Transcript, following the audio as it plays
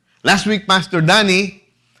Last week, Pastor Danny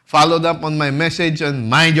followed up on my message on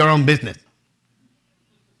mind your own business.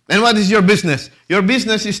 And what is your business? Your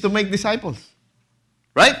business is to make disciples.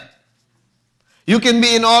 Right? You can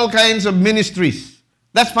be in all kinds of ministries.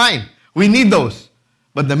 That's fine. We need those.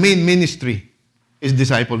 But the main ministry is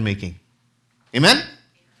disciple making. Amen?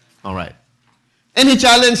 All right. And he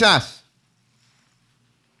challenged us.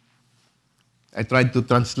 I tried to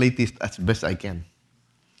translate it as best I can.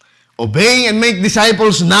 Obey and make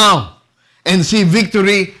disciples now and see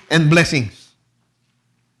victory and blessings.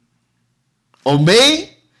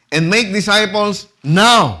 Obey and make disciples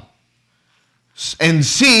now and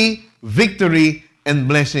see victory and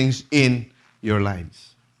blessings in your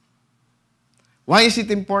lives. Why is it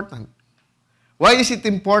important? Why is it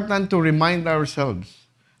important to remind ourselves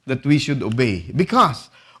that we should obey? Because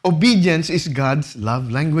obedience is God's love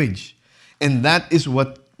language. And that is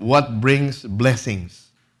what brings blessings.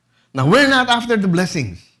 Now, we're not after the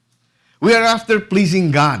blessings. We are after pleasing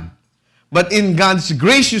God. But in God's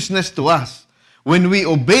graciousness to us, when we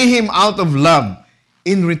obey Him out of love,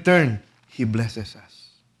 in return, He blesses us.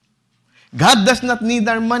 God does not need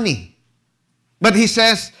our money. But He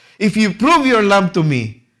says, if you prove your love to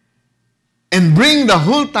me and bring the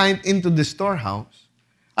whole tithe into the storehouse,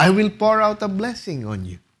 I will pour out a blessing on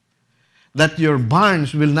you that your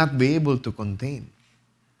barns will not be able to contain.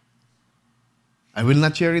 I will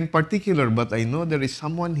not share in particular, but I know there is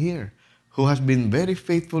someone here who has been very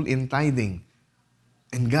faithful in tithing,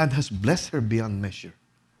 and God has blessed her beyond measure.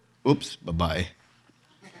 Oops, bye-bye.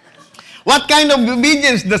 What kind of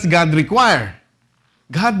obedience does God require?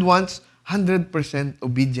 God wants 100%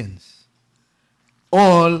 obedience.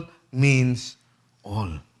 All means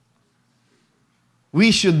all.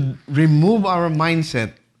 We should remove our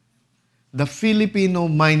mindset, the Filipino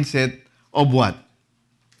mindset of what?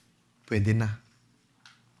 Pwede na.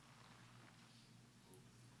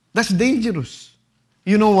 That's dangerous.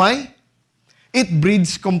 You know why? It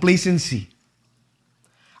breeds complacency.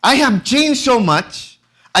 I have changed so much,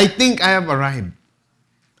 I think I have arrived.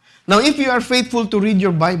 Now, if you are faithful to read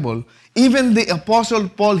your Bible, even the Apostle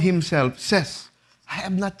Paul himself says, I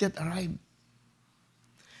have not yet arrived.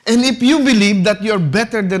 And if you believe that you're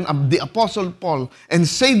better than the Apostle Paul and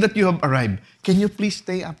say that you have arrived, can you please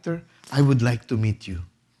stay after? I would like to meet you.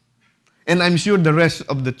 And I'm sure the rest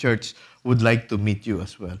of the church would like to meet you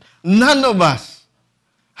as well. None of us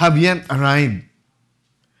have yet arrived.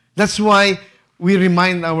 That's why we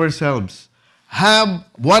remind ourselves, have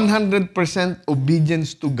 100%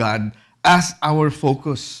 obedience to God as our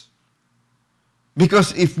focus.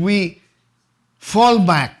 Because if we fall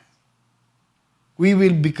back, we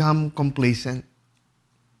will become complacent.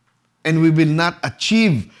 And we will not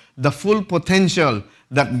achieve the full potential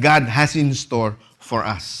that God has in store for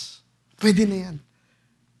us. Pwede na yan.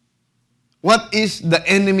 What is the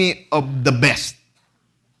enemy of the best?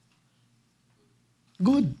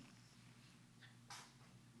 Good.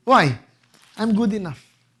 Why? I'm good enough.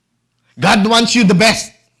 God wants you the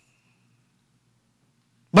best.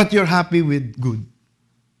 But you're happy with good.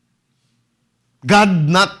 God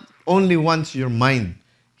not only wants your mind,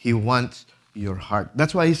 He wants your heart.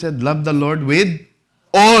 That's why He said, love the Lord with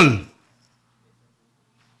all.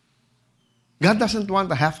 God doesn't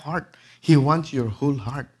want a half heart. He wants your whole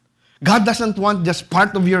heart. God doesn't want just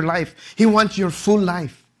part of your life. He wants your full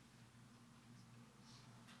life.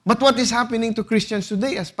 But what is happening to Christians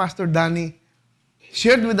today, as Pastor Danny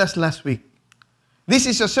shared with us last week? This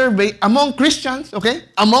is a survey among Christians, okay?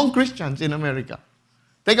 Among Christians in America.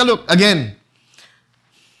 Take a look again.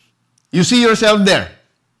 You see yourself there.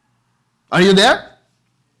 Are you there?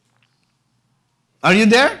 Are you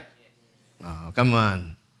there? Oh, come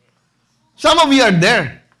on. Some of you are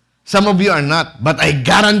there. Some of you are not. But I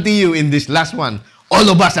guarantee you in this last one, all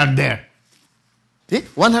of us are there. See?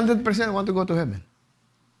 100% want to go to heaven.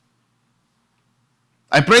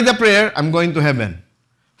 I pray the prayer, I'm going to heaven.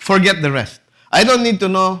 Forget the rest. I don't need to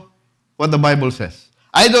know what the Bible says.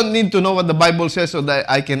 I don't need to know what the Bible says so that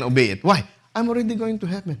I can obey it. Why? I'm already going to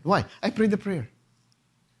heaven. Why? I pray the prayer.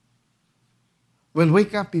 Well,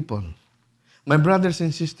 wake up, people. My brothers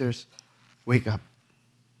and sisters, wake up.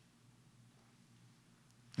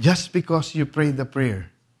 Just because you pray the prayer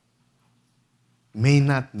may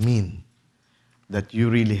not mean that you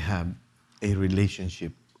really have a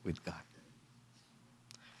relationship with God.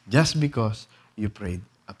 Just because you prayed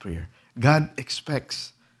a prayer. God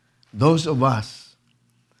expects those of us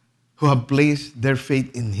who have placed their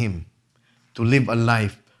faith in Him to live a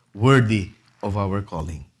life worthy of our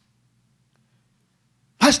calling.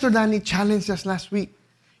 Pastor Danny challenged us last week.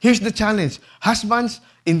 Here's the challenge. Husbands,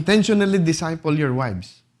 intentionally disciple your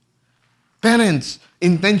wives. Parents,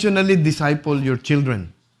 intentionally disciple your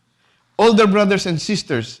children. older brothers and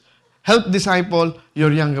sisters, help disciple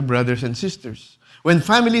your younger brothers and sisters. When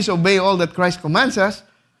families obey all that Christ commands us,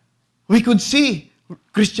 we could see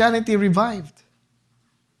Christianity revived.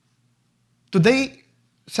 Today,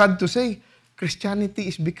 sad to say, Christianity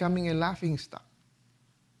is becoming a laughingstock.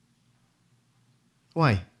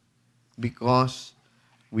 Why? Because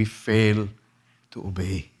we fail to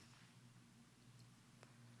obey.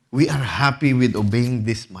 We are happy with obeying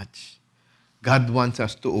this much. God wants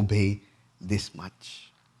us to obey this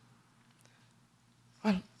much.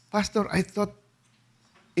 Well, Pastor, I thought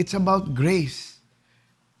it's about grace.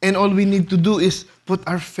 And all we need to do is put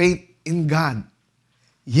our faith in God.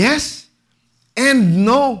 Yes and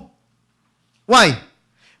no. Why?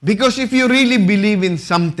 Because if you really believe in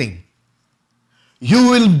something, you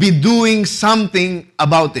will be doing something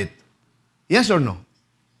about it. Yes or no?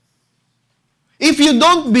 If you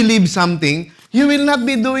don't believe something, you will not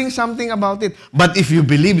be doing something about it. But if you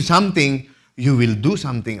believe something, you will do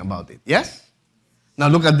something about it. Yes? Now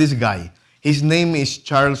look at this guy. His name is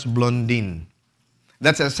Charles Blondin.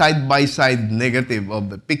 That's a side-by-side negative of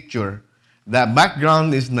the picture. The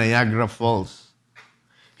background is Niagara Falls.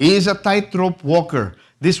 He is a tightrope walker.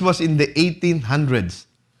 This was in the 1800s.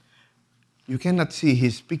 You cannot see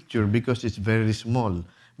his picture because it's very small,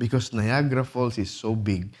 because Niagara Falls is so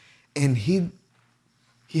big. And he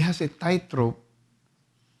has a tightrope,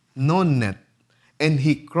 no net, and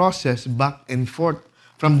he crosses back and forth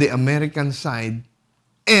from the American side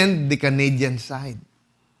and the Canadian side.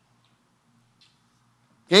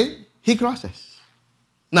 Okay? He crosses.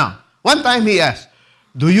 Now, one time he asked,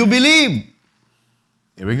 do you believe?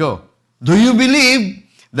 Here we go. Do you believe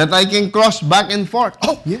that I can cross back and forth?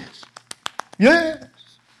 Oh, yes. Yes.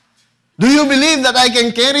 Do you believe that I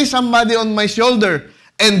can carry somebody on my shoulder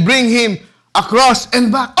and bring him across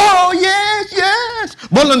and back? Oh, yes, yes.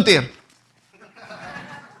 Volunteer.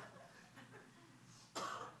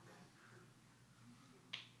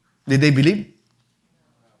 Did they believe?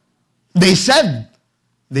 They said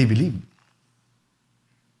they believed.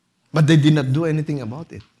 But they did not do anything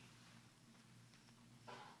about it.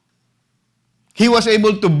 He was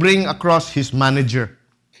able to bring across his manager.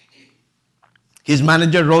 His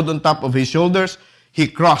manager rode on top of his shoulders. He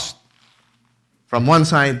crossed from one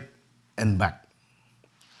side and back.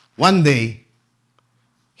 One day,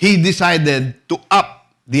 he decided to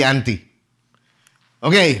up the ante.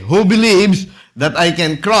 Okay, who believes that I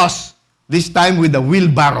can cross this time with a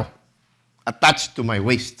wheelbarrow attached to my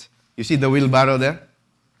waist? You see the wheelbarrow there?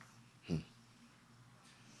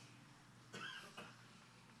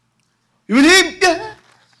 You believe? Yeah.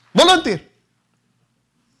 Volunteer.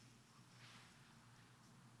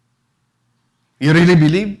 You really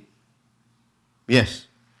believe? Yes.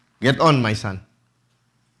 Get on, my son.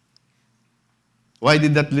 Why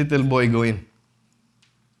did that little boy go in?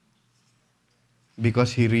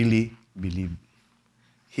 Because he really believed.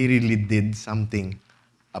 He really did something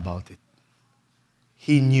about it.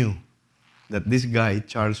 He knew that this guy,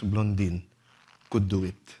 Charles Blondin, could do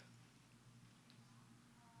it.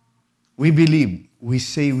 We believe. We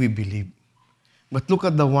say we believe. But look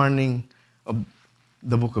at the warning of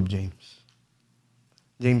the book of James.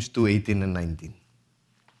 James 2:18 and 19.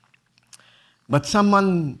 But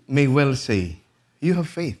someone may well say, you have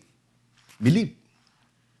faith, believe,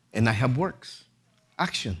 and I have works,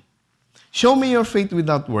 action. Show me your faith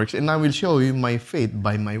without works, and I will show you my faith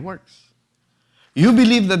by my works. You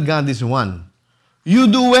believe that God is one. You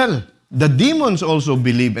do well. The demons also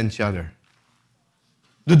believe and shudder.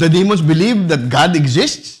 Do the demons believe that God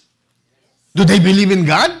exists? Do they believe in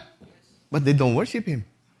God? But they don't worship Him.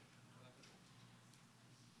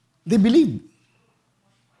 They believe.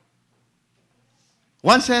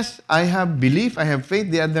 One says, I have belief, I have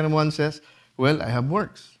faith. The other one says, well, I have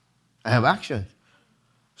works. I have actions.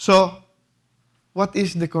 So, what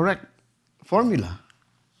is the correct formula?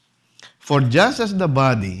 For just as the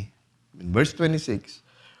body, in verse 26,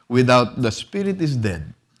 without the spirit is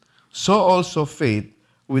dead, so also faith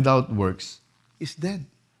without works is dead.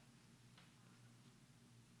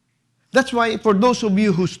 That's why for those of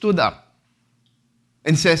you who stood up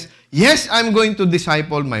and says, yes, I'm going to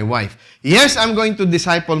disciple my wife. Yes, I'm going to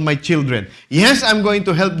disciple my children. Yes, I'm going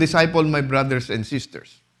to help disciple my brothers and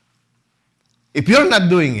sisters. If you're not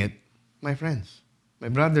doing it, my friends, my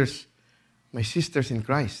brothers, my sisters in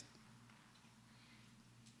Christ,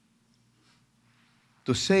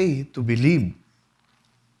 to say, to believe,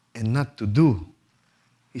 and not to do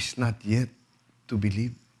is not yet to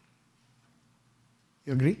believe.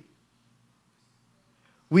 You agree?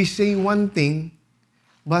 We say one thing,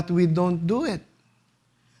 but we don't do it.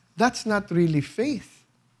 That's not really faith.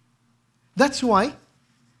 That's why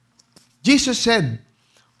Jesus said,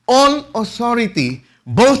 all authority,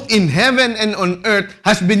 both in heaven and on earth,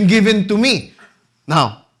 has been given to me.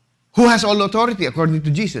 Now, who has all authority according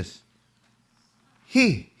to Jesus?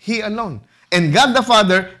 He alone. And God the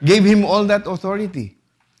Father gave him all that authority.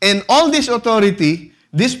 And all this authority,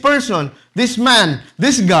 this person, this man,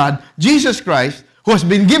 this God, Jesus Christ, who has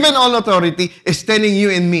been given all authority, is telling you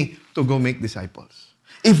and me to go make disciples.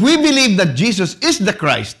 If we believe that Jesus is the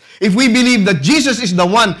Christ, if we believe that Jesus is the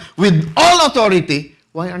one with all authority,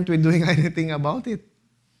 why aren't we doing anything about it?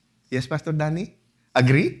 Yes, Pastor Danny?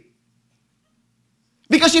 Agree?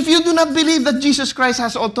 Because if you do not believe that Jesus Christ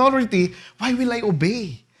has authority, why will I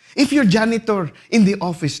obey? If your janitor in the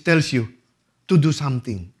office tells you to do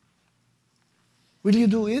something, will you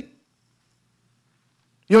do it?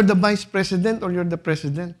 You're the vice president or you're the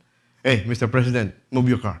president. Hey, Mr. President, move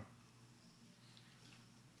your car.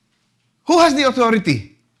 Who has the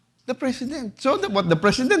authority? The president. So what the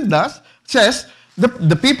president says,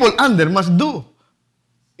 the people under must do.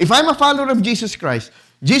 If I'm a follower of Jesus Christ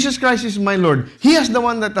is my Lord. He is the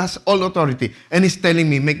one that has all authority and is telling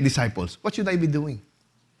me, make disciples. What should I be doing?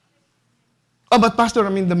 Oh, but Pastor,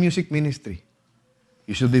 I'm in the music ministry.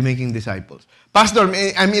 You should be making disciples. Pastor,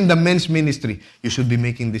 I'm in the men's ministry. You should be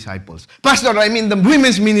making disciples. Pastor, I'm in the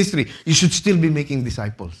women's ministry. You should still be making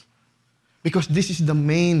disciples. Because this is the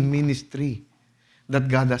main ministry that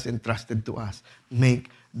God has entrusted to us. Make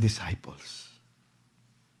disciples.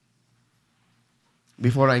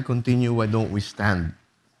 Before I continue, why don't we stand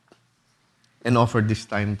and offer this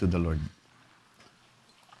time to the Lord?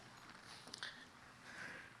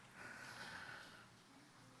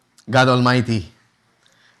 God Almighty,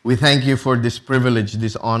 we thank you for this privilege,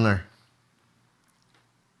 this honor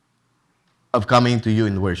of coming to you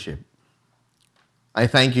in worship. I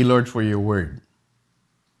thank you, Lord, for your word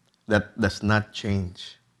that does not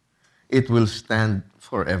change. It will stand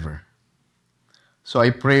forever. So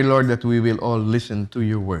I pray, Lord, that we will all listen to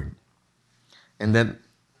your word. And then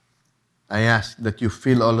I ask that you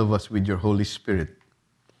fill all of us with your Holy Spirit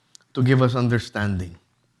to give us understanding,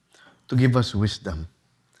 to give us wisdom,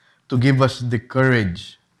 to give us the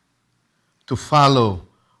courage to follow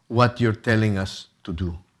what you're telling us to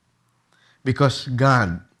do. Because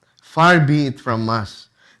God, far be it from us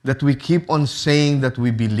that we keep on saying that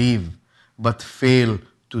we believe but fail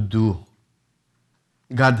to do.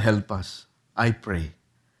 God help us, I pray,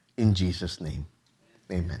 in Jesus' name.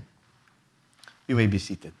 Amen. You may be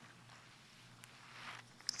seated.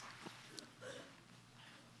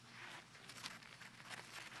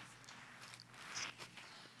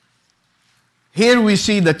 Here we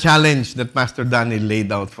see the challenge that Pastor Danny laid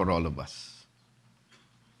out for all of us.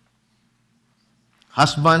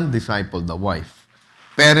 Husband disciple the wife.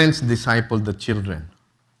 Parents disciple the children.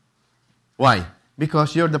 Why?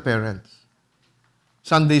 Because you're the parents.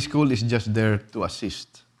 Sunday school is just there to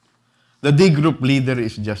assist. The D group leader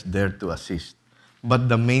is just there to assist. But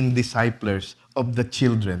the main disciplers of the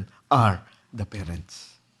children are the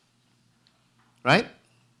parents. Right?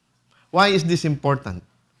 Why is this important?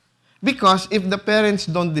 Because if the parents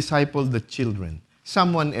don't disciple the children,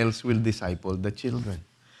 someone else will disciple the children.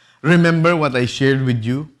 Remember what I shared with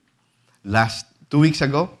you 2 weeks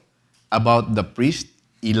ago about the priest,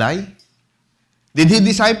 Eli? Did he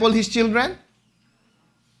disciple his children?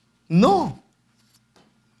 No.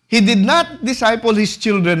 He did not disciple his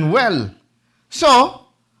children well. So,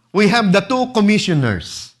 we have the two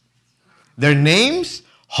commissioners. Their names,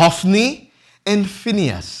 Hophni and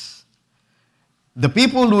Phinehas. The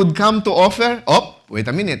people would come to offer, wait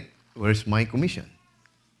a minute, where's my commission?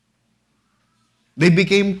 They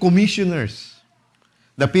became commissioners.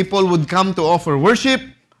 The people would come to offer worship,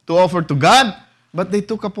 to offer to God, but they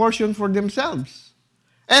took a portion for themselves.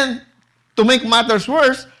 And to make matters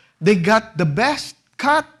worse, they got the best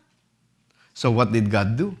cut. So what did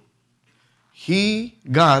God do?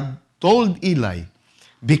 God told Eli,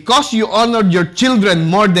 because you honored your children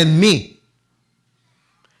more than me,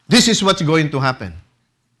 this is what's going to happen.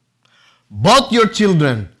 Both your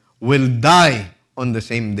children will die on the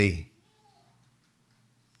same day.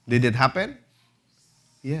 Did it happen?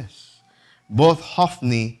 Yes. Both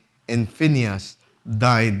Hophni and Phinehas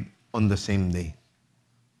died on the same day.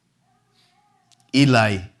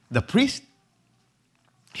 Eli, the priest,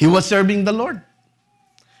 he was serving the Lord.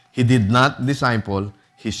 He did not disciple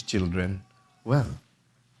his children well.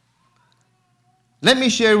 Let me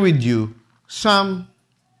share with you some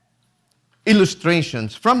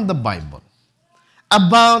illustrations from the Bible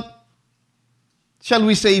about, shall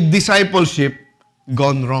we say, discipleship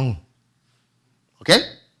gone wrong. Okay?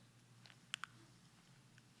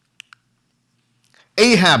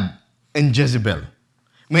 Ahab and Jezebel.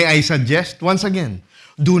 May I suggest once again,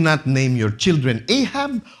 do not name your children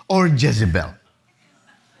Ahab or Jezebel.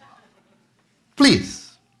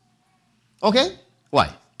 Please. Okay? Why?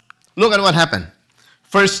 Look at what happened.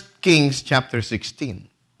 1 Kings chapter 16.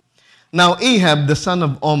 Now Ahab, the son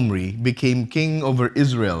of Omri, became king over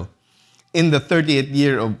Israel in the 30th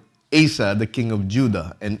year of Asa, the king of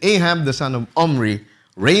Judah. And Ahab, the son of Omri,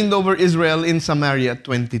 reigned over Israel in Samaria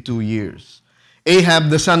 22 years. Ahab,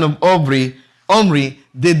 the son of Omri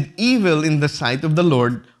did evil in the sight of the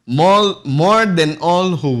Lord more than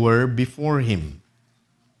all who were before him.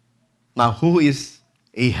 Now, who is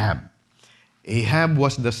Ahab? Ahab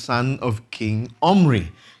was the son of King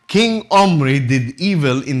Omri. King Omri did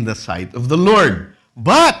evil in the sight of the Lord.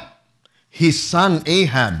 But his son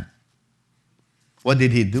Ahab, what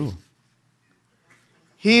did he do?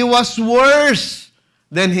 He was worse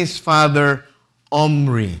than his father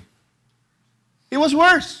Omri. He was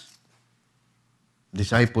worse.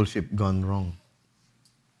 Discipleship gone wrong.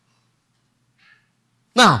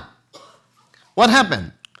 Now, what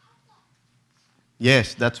happened?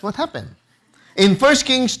 Yes, that's what happened. In 1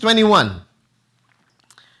 Kings 21,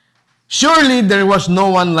 surely there was no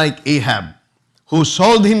one like Ahab, who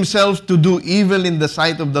sold himself to do evil in the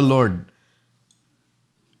sight of the Lord,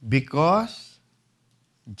 because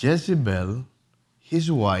Jezebel, his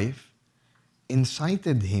wife,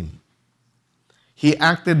 incited him. He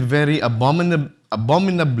acted very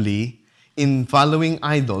abominably in following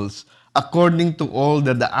idols, according to all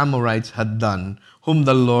that the Amorites had done, whom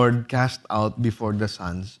the Lord cast out before the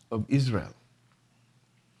sons of Israel.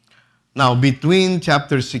 Now, between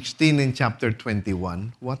chapter 16 and chapter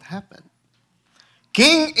 21, what happened?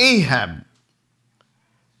 King Ahab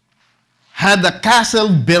had a castle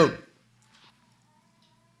built,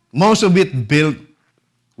 most of it built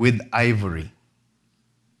with ivory.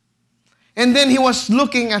 And then he was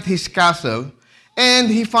looking at his castle, and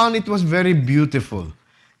he found it was very beautiful,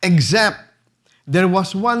 except there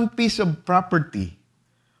was one piece of property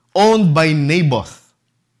owned by Naboth.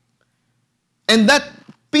 And that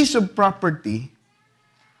piece of property,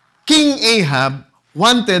 King Ahab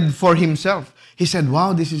wanted for himself. He said,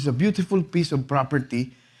 wow, this is a beautiful piece of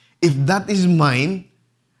property. If that is mine,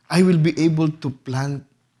 I will be able to plant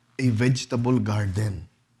a vegetable garden.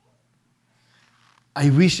 I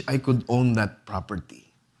wish I could own that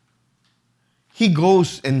property. He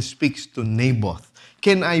goes and speaks to Naboth.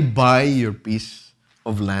 Can I buy your piece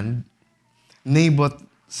of land? Naboth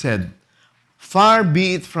said, far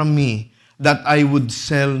be it from me that I would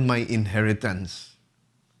sell my inheritance.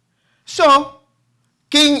 So,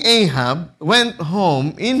 King Ahab went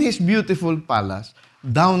home in his beautiful palace,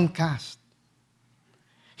 downcast.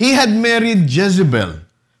 He had married Jezebel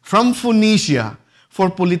from Phoenicia for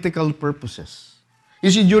political purposes. You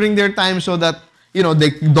see, during their time, so that, they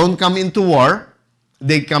don't come into war,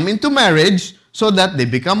 they come into marriage, so that they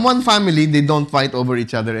become one family, they don't fight over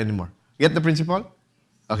each other anymore. Get the principle?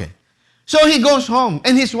 Okay. So he goes home,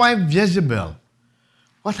 and his wife Jezebel,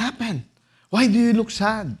 what happened? Why do you look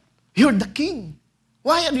sad? You're the king.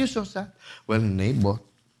 Why are you so sad? Well, Naboth,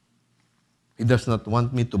 he does not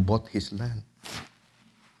want me to bought his land.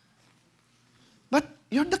 But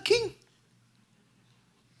you're the king.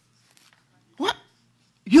 What?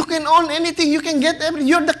 You can own anything, you can get everything,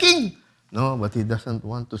 you're the king. No, but he doesn't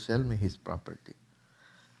want to sell me his property.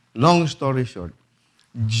 Long story short,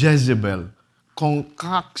 Jezebel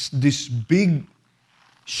concocts this big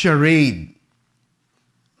charade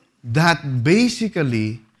that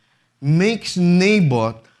basically makes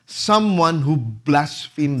Naboth someone who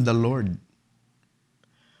blasphemed the Lord.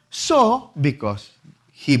 So, because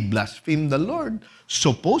he blasphemed the Lord,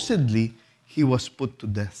 supposedly he was put to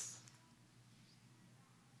death.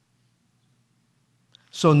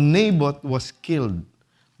 So Naboth was killed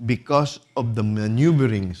because of the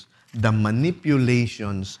maneuverings, the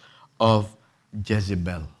manipulations of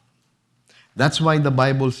Jezebel. That's why the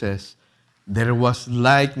Bible says, there was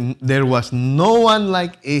no one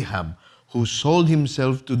like Ahab who sold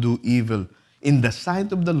himself to do evil in the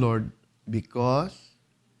sight of the Lord, because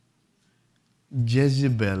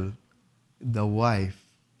Jezebel, the wife,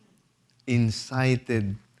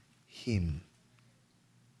 incited him.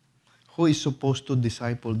 Who is supposed to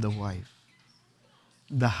disciple the wife?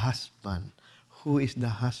 The husband. Who is the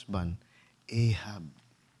husband? Ahab.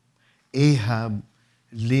 Ahab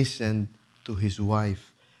listened to his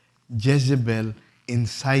wife. Jezebel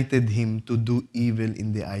incited him to do evil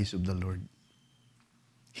in the eyes of the Lord.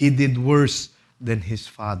 He did worse than his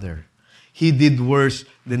father. He did worse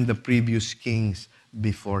than the previous kings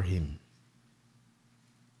before him.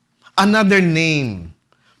 Another name,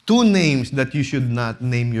 two names that you should not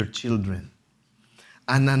name your children: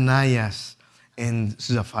 Ananias and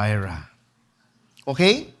Sapphira.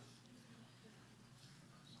 Okay?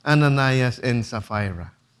 Ananias and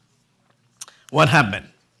Sapphira. What happened?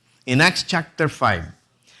 In Acts chapter 5,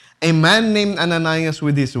 a man named Ananias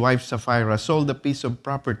with his wife Sapphira sold a piece of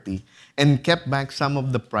property and kept back some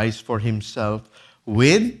of the price for himself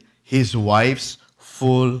with his wife's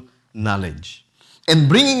full knowledge. And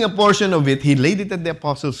bringing a portion of it, he laid it at the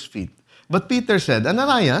apostles' feet. But Peter said,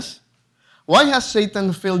 Ananias, why has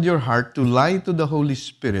Satan filled your heart to lie to the Holy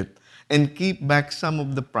Spirit and keep back some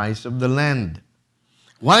of the price of the land?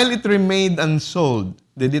 While it remained unsold,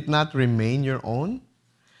 did it not remain your own?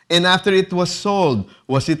 And after it was sold,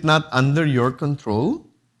 was it not under your control?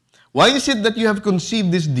 Why is it that you have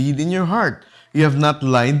conceived this deed in your heart? You have not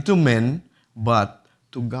lied to men, but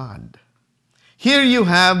to God. Here you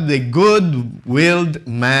have the good-willed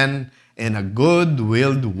man and a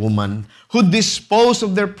good-willed woman who disposed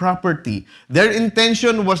of their property. Their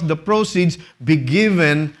intention was the proceeds be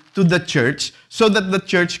given to the church so that the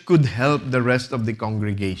church could help the rest of the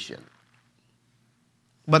congregation.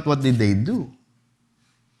 But what did they do?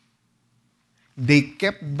 They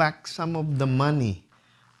kept back some of the money.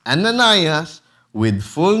 Ananias, with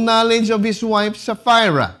full knowledge of his wife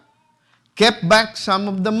Sapphira, kept back some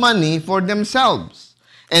of the money for themselves.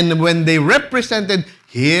 And when they represented,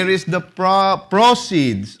 here is the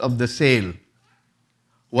proceeds of the sale.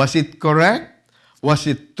 Was it correct? Was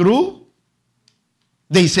it true?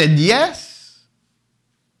 They said yes.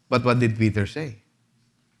 But what did Peter say?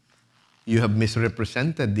 You have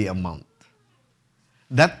misrepresented the amount.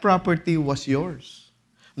 That property was yours.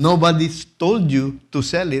 Nobody told you to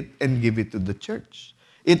sell it and give it to the church.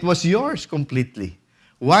 It was yours completely.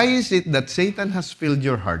 Why is it that Satan has filled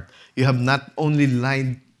your heart? You have not only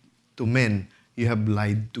lied to men, you have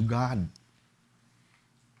lied to God.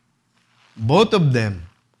 Both of them,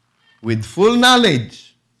 with full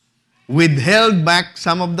knowledge, withheld back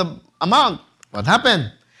some of the amount. What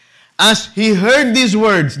happened? As he heard these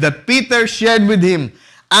words that Peter shared with him,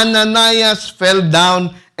 Ananias fell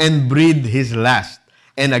down and breathed his last.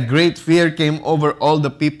 And a great fear came over all the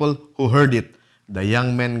people who heard it. The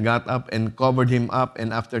young men got up and covered him up,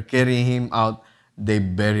 and after carrying him out, they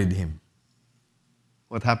buried him.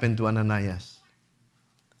 What happened to Ananias?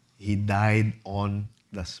 He died on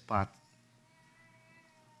the spot.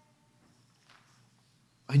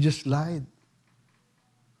 I just lied.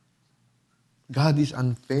 God is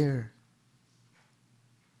unfair.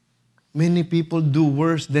 Many people do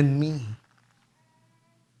worse than me.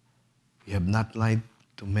 You have not lied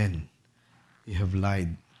to men. You have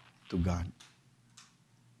lied to God.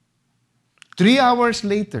 3 hours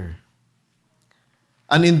later,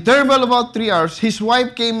 an interval of about 3 hours, his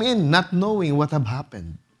wife came in not knowing what had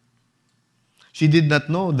happened. She did not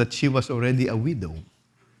know that she was already a widow.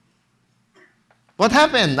 What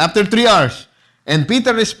happened after 3 hours? And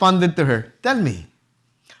Peter responded to her, tell me,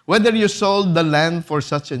 whether you sold the land for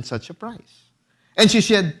such and such a price. And she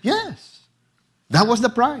said, yes, that was the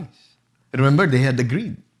price. Remember, they had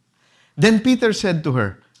agreed. Then Peter said to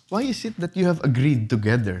her, why is it that you have agreed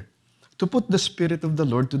together to put the Spirit of the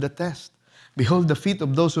Lord to the test? Behold, the feet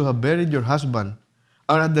of those who have buried your husband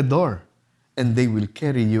are at the door, and they will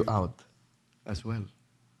carry you out as well.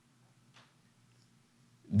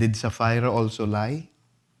 Did Sapphira also lie?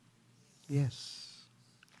 Yes.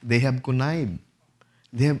 They have connived.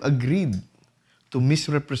 They have agreed to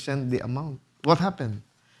misrepresent the amount. What happened?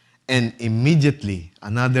 And immediately,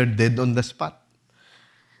 another dead on the spot.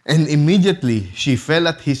 And immediately, she fell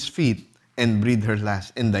at his feet and breathed her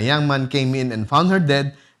last. And the young man came in and found her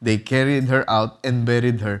dead. They carried her out and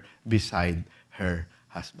buried her beside her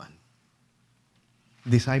husband.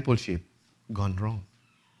 Discipleship gone wrong.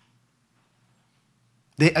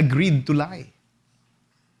 They agreed to lie.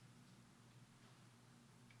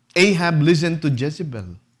 Ahab listened to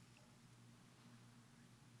Jezebel.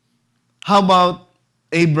 How about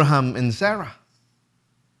Abraham and Sarah?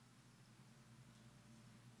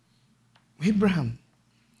 Abraham,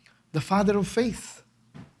 the father of faith.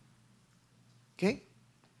 Okay?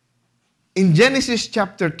 In Genesis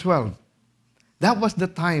chapter 12, that was the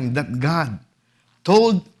time that God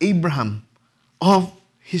told Abraham of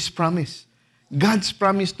his promise. God's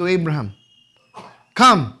promise to Abraham.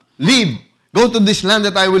 Come, leave, go to this land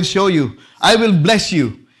that I will show you. I will bless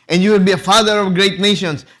you, and you will be a father of great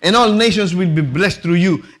nations, and all nations will be blessed through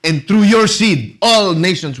you, and through your seed, all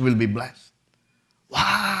nations will be blessed.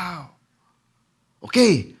 Wow!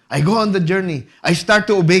 Okay, I go on the journey. I start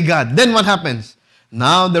to obey God. Then what happens?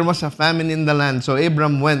 Now there was a famine in the land, so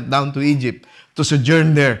Abram went down to Egypt to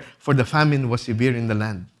sojourn there, for the famine was severe in the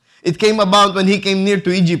land. It came about when he came near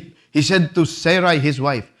to Egypt, he said to Sarai, his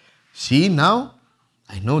wife, see now,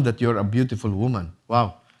 I know that you're a beautiful woman.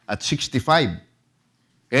 Wow, at 65.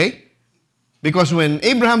 Okay? Because when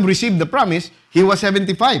Abraham received the promise, he was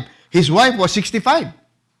 75. His wife was 65.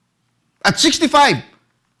 At 65,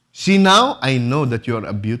 see now, I know that you are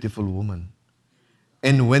a beautiful woman.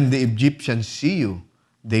 And when the Egyptians see you,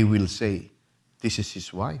 they will say, this is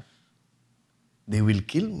his wife. They will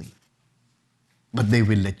kill me. But they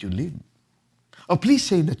will let you live. Oh, please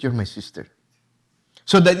say that you're my sister,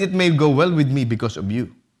 so that it may go well with me because of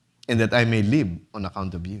you, and that I may live on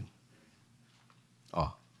account of you.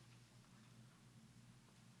 Oh.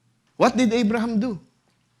 What did Abraham do?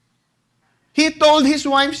 He told his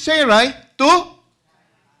wife Sarai to...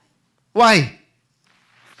 Why?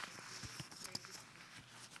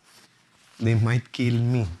 They might kill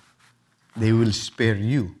me. They will spare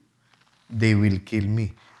you. They will kill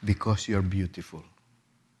me because you're beautiful.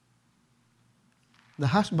 The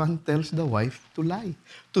husband tells the wife to lie,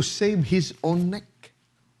 to save his own neck.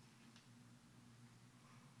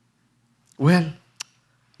 Well,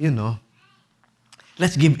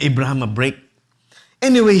 let's give Abraham a break.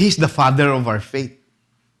 Anyway, he's the father of our faith.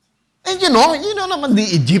 And you know naman the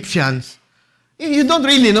Egyptians, you don't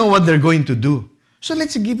really know what they're going to do. So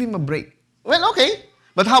let's give him a break. Well, okay.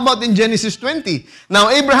 But how about in Genesis 20? Now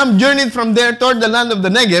Abraham journeyed from there toward the land of the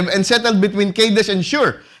Negev and settled between Kadesh and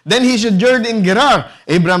Shur. Then he sojourned in Gerar.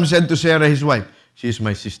 Abraham said to Sarah, his wife, she is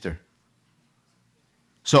my sister.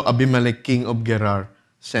 So Abimelech, king of Gerar,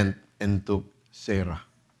 sent and took Sarah.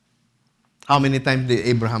 How many times did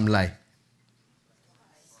Abraham lie?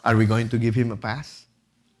 Are we going to give him a pass?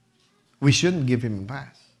 We shouldn't give him a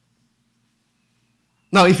pass.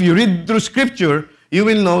 Now, if you read through Scripture, you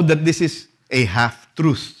will know that this is a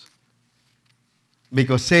half-truth.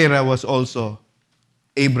 Because Sarah was also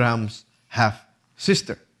Abraham's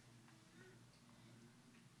half-sister.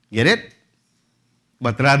 Get it?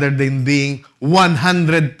 But rather than being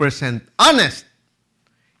 100% honest,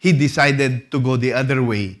 he decided to go the other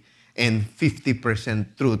way and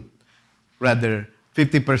 50% truth, rather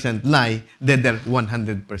 50% lie, than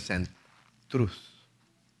 100% truth.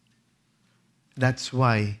 That's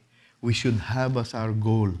why we should have as our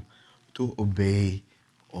goal to obey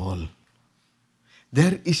all.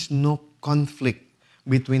 There is no conflict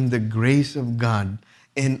between the grace of God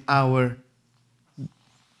and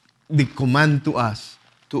the command to us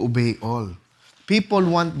to obey all. People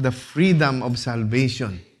want the freedom of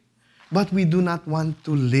salvation, but we do not want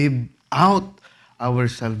to live out our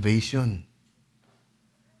salvation.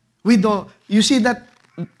 You see that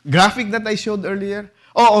graphic that I showed earlier?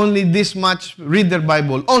 Oh, only this much read their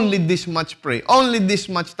Bible, only this much pray, only this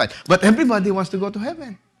much time. But everybody wants to go to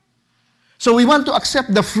heaven. So we want to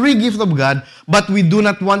accept the free gift of God, but we do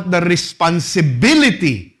not want the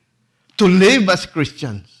responsibility to live as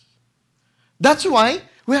Christians. That's why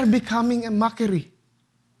we are becoming a mockery.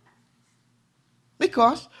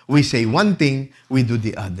 Because we say one thing, we do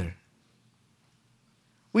the other.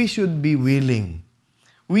 We should be willing.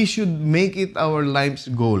 We should make it our life's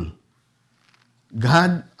goal.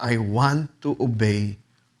 God, I want to obey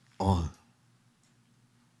all.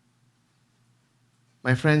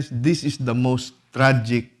 My friends, this is the most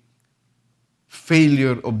tragic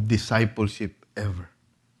failure of discipleship ever.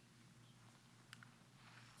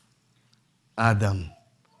 Adam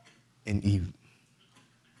and Eve.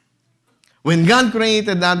 When God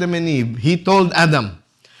created Adam and Eve, He told Adam,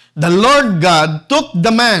 the Lord God took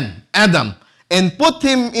the man, Adam, and put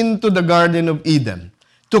him into the Garden of Eden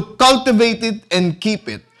to cultivate it and keep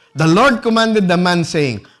it. The Lord commanded the man,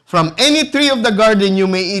 saying, from any tree of the garden you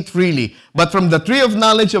may eat freely, but from the tree of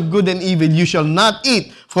knowledge of good and evil you shall not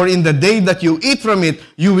eat, for in the day that you eat from it,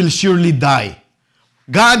 you will surely die.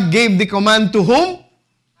 God gave the command to whom?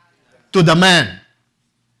 To the man.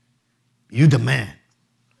 You the man.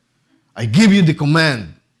 I give you the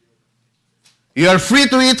command. You are free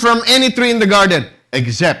to eat from any tree in the garden,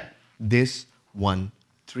 except this one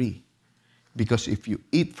tree. Because if you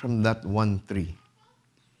eat from that one tree,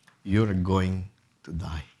 you're going to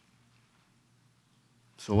die.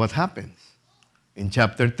 So what happens? In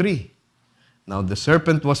chapter 3, now the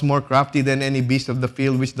serpent was more crafty than any beast of the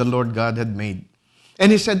field which the Lord God had made.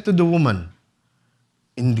 And he said to the woman,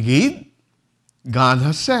 indeed, God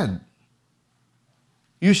has said,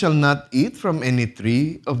 you shall not eat from any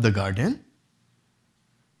tree of the garden.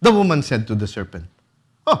 The woman said to the serpent,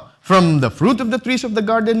 oh, from the fruit of the trees of the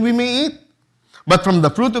garden we may eat. But from the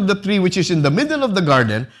fruit of the tree which is in the middle of the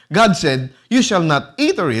garden, God said, you shall not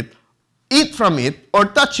eat from it, or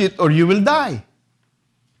touch it, or you will die.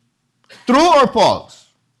 True or false?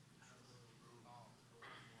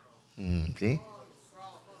 See?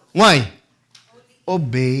 Why?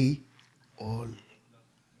 Obey all.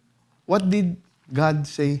 What did God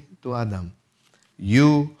say to Adam?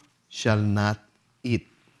 You shall not eat.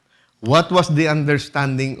 What was the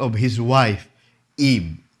understanding of his wife,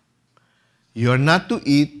 Eve? You're not to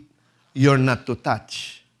eat, you're not to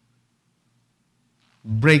touch.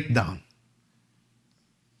 Breakdown.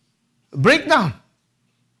 Breakdown.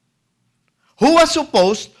 Who was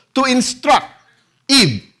supposed to instruct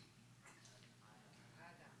Eve?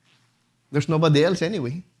 There's nobody else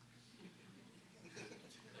anyway.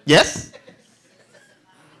 Yes?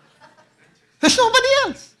 There's nobody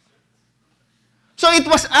else. So it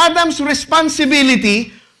was Adam's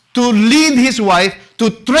responsibility to lead his wife,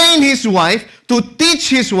 to train his wife, to teach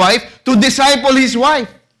his wife, to disciple his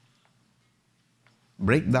wife.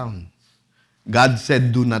 Breakdown. God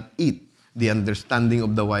said, do not eat. The understanding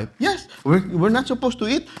of the wife, yes, we're not supposed to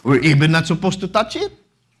eat. We're even not supposed to touch it.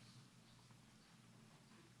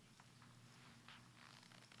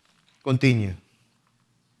 Continue.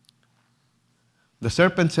 The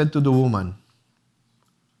serpent said to the woman,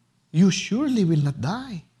 you surely will not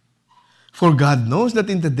die. For God knows that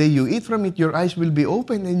in the day you eat from it, your eyes will be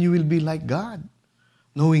open and you will be like God,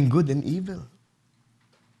 knowing good and evil.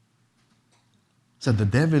 So the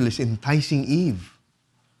devil is enticing Eve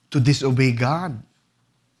to disobey God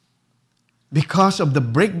because of the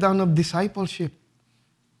breakdown of discipleship.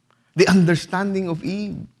 The understanding of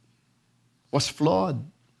Eve was flawed.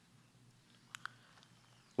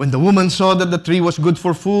 When the woman saw that the tree was good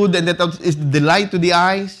for food and that it is delight to the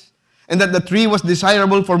eyes and that the tree was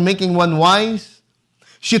desirable for making one wise,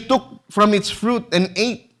 she took from its fruit and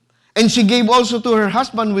ate. And she gave also to her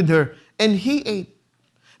husband with her, and he ate.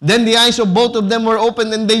 Then the eyes of both of them were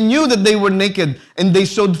opened, and they knew that they were naked, and they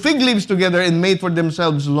sewed fig leaves together and made for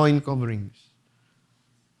themselves loin coverings.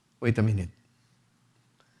 Wait a minute.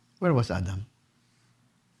 Where was Adam?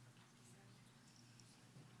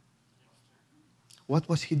 What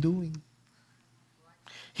was he doing?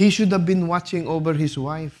 He should have been watching over his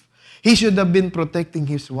wife. He should have been protecting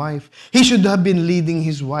his wife. He should have been leading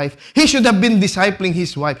his wife. He should have been discipling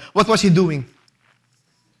his wife. What was he doing?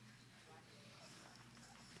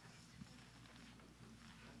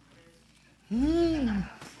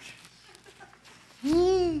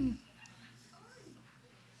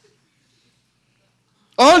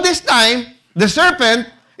 All this time, the serpent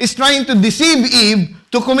is trying to deceive Eve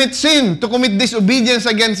to commit sin, to commit disobedience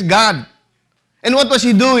against God. And what was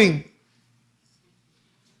he doing?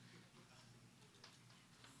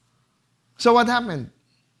 So what happened?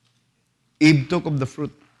 Eve took of the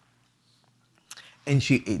fruit and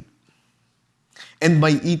she ate. And by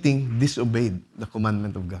eating, disobeyed the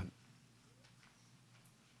commandment of God.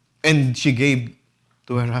 And she gave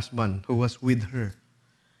to her husband who was with her,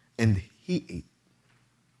 and he ate.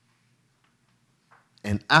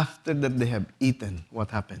 And after that they have eaten,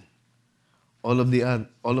 what happened? All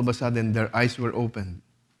of a sudden, their eyes were opened.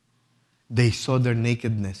 They saw their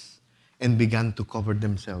nakedness and began to cover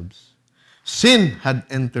themselves. Sin had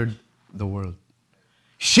entered the world.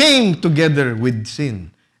 Shame together with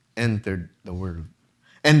sin entered the world.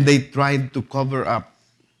 And they tried to cover up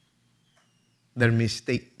their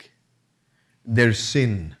mistake, their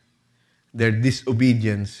sin, their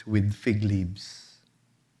disobedience with fig leaves.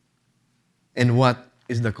 And what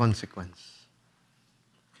is the consequence?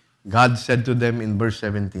 God said to them in verse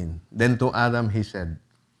 17, then to Adam he said,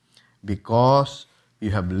 because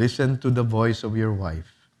you have listened to the voice of your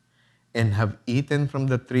wife and have eaten from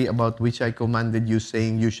the tree about which I commanded you,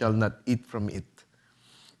 saying, you shall not eat from it.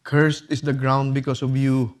 Cursed is the ground because of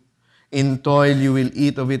you. In toil you will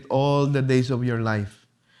eat of it all the days of your life.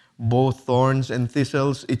 Both thorns and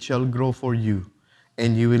thistles it shall grow for you,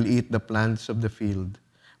 and you will eat the plants of the field.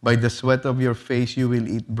 By the sweat of your face you will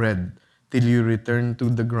eat bread, till you return to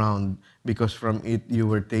the ground, because from it you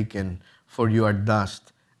were taken, for you are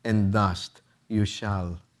dust, and dust you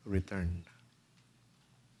shall return.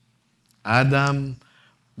 Adam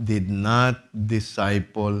did not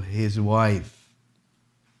disciple his wife.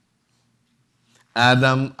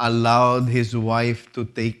 Adam allowed his wife to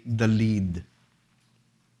take the lead.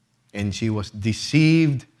 And she was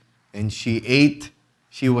deceived, and she ate.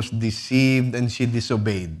 She was deceived, and she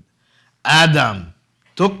disobeyed. Adam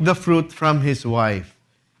took the fruit from his wife.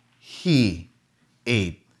 He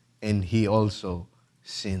ate, and he also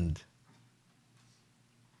sinned.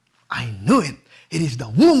 I knew it. It is the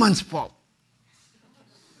woman's fault.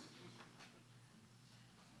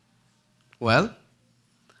 Well,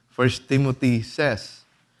 1 Timothy says,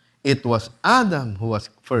 it was Adam who was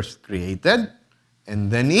first created,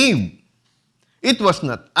 and then Eve. It was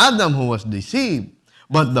not Adam who was deceived,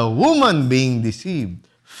 but the woman being deceived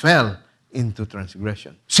fell into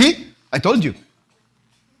transgression. See? I told you.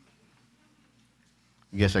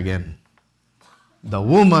 Guess again. The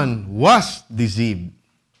woman was deceived,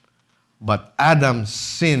 but Adam's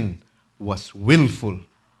sin was willful.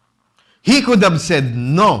 He could have said,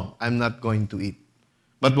 no, I'm not going to eat.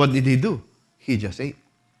 But what did he do? He just ate.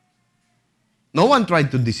 No one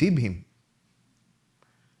tried to deceive him.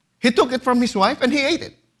 He took it from his wife and he ate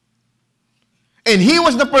it. And he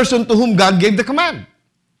was the person to whom God gave the command.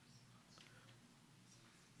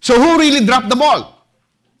 So who really dropped the ball?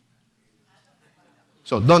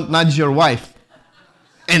 So don't nudge your wife.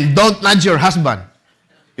 And don't nudge your husband.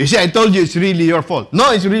 You see, I told you it's really your fault.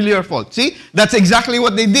 No, it's really your fault. See, that's exactly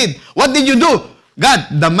what they did. What did you do? God,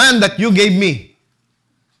 the man that you gave me.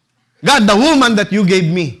 God, the woman that you gave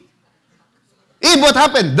me. Eve, what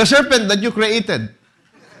happened? The serpent that you created.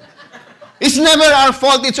 It's never our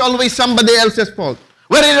fault. It's always somebody else's fault.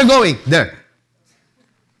 Where are you going? There.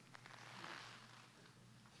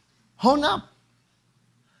 Hone up.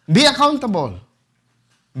 Be accountable.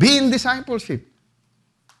 Be in discipleship.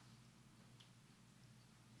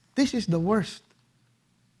 This is the worst.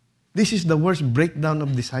 This is the worst breakdown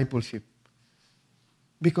of discipleship.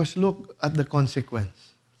 Because look at the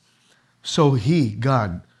consequence. So he,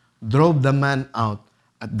 God, drove the man out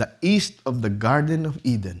at the east of the Garden of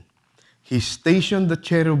Eden. He stationed the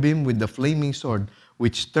cherubim with the flaming sword,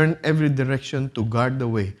 which turned every direction to guard the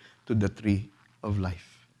way to the tree of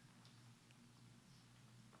life.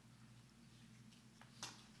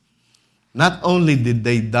 Not only did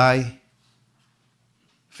they die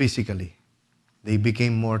physically, they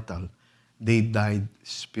became mortal. They died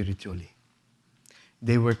spiritually.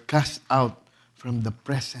 They were cast out from the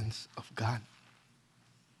presence of God.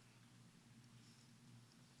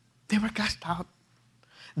 They were cast out.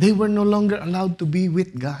 They were no longer allowed to be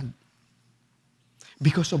with God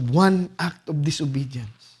because of one act of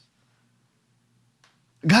disobedience.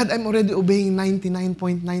 God, I'm already obeying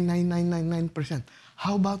 99.99999%.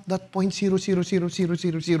 How about that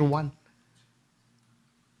 0.0000001?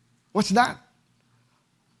 What's that?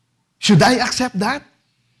 Should I accept that?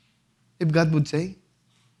 If God would say.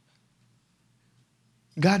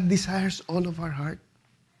 God desires all of our heart.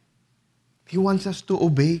 He wants us to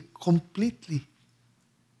obey completely.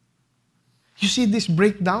 You see this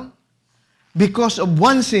breakdown? Because of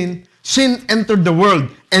one sin, sin entered the world,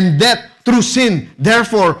 and death through sin.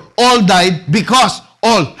 Therefore, all died because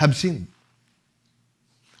all have sinned.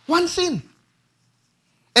 One sin.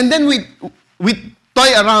 And then we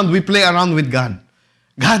toy around, we play around with God.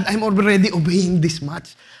 God, I'm already obeying this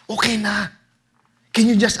much. Okay na. Can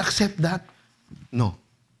you just accept that? No.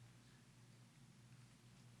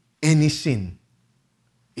 Any sin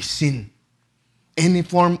is sin. Any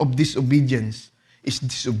form of disobedience is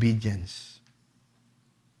disobedience.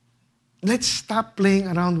 Let's stop playing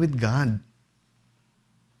around with God.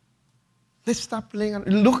 Let's stop playing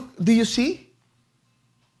around. Look, do you see?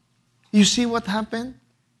 You see what happened?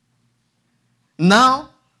 Now,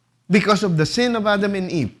 because of the sin of Adam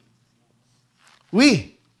and Eve,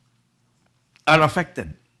 we are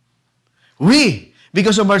affected. We,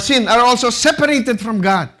 because of our sin, are also separated from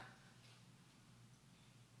God.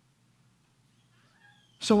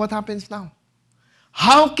 So what happens now?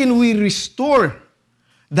 How can we restore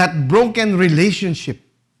that broken relationship?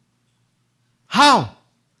 How?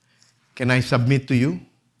 Can I submit to you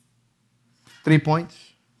 3 points?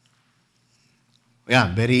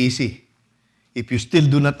 Yeah, very easy. If you still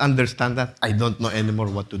do not understand that, I don't know anymore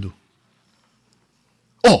what to do.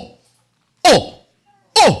 Oh! Oh!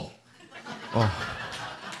 Oh! Oh.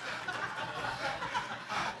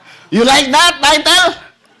 You like that title?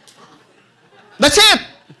 That's it!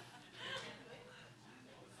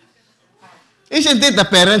 Isn't it the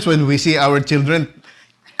parents when we see our children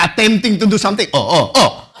attempting to do something?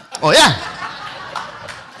 Oh, yeah.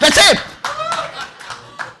 That's it.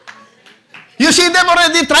 You see them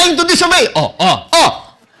already trying to disobey.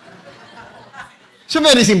 Oh. So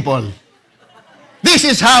very simple. This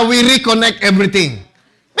is how we reconnect everything.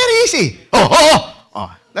 Very easy.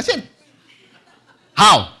 Oh. That's it.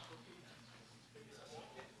 How?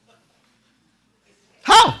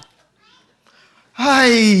 How?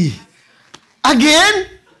 Again?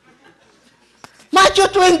 Matthew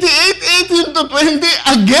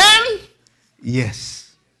 28:18-20, again?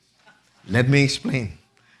 Yes. Let me explain.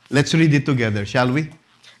 Let's read it together, shall we?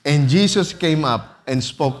 And Jesus came up and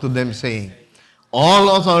spoke to them, saying,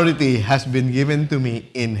 all authority has been given to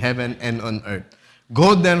me in heaven and on earth.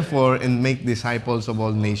 Go therefore and make disciples of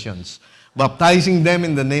all nations, baptizing them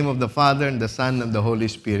in the name of the Father and the Son and the Holy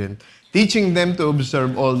Spirit, teaching them to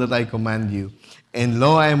observe all that I command you. And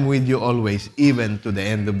lo, I am with you always, even to the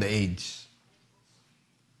end of the age.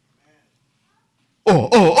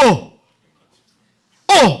 Oh!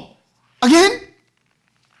 Again?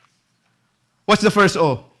 What's the first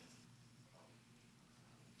O?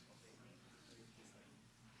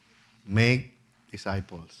 Make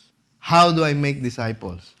disciples. How do I make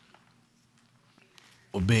disciples?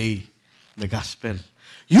 Obey the gospel.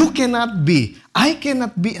 I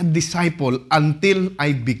cannot be a disciple until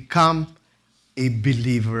I become a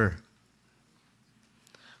believer.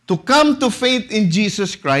 To come to faith in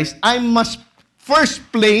Jesus Christ, I must first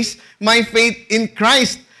place my faith in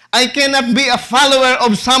Christ. I cannot be a follower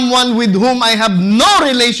of someone with whom I have no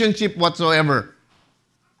relationship whatsoever.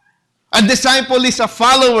 A disciple is a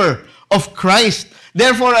follower of Christ.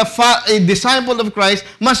 Therefore, a disciple of Christ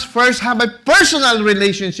must first have a personal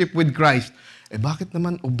relationship with Christ. Bakit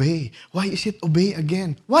naman obey? Why is it obey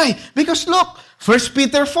again? Why? Because look, 1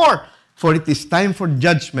 Peter 4, for it is time for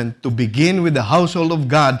judgment to begin with the household of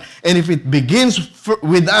God. And if it begins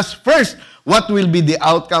with us first, what will be the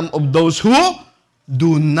outcome of those who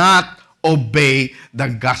do not obey the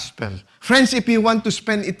gospel? Friends, if you want to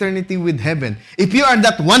spend eternity with heaven, if you are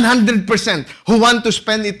that 100% who want to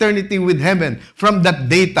spend eternity with heaven from that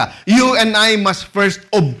data, you and I must first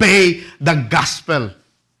obey the gospel.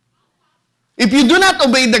 If you do not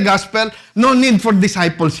obey the gospel, no need for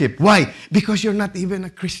discipleship. Why? Because you're not even a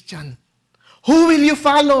Christian. Who will you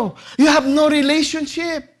follow? You have no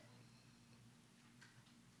relationship.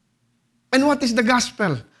 And what is the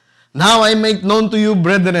gospel? Now I make known to you,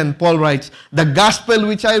 brethren, Paul writes, the gospel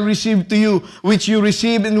which I received to you, which you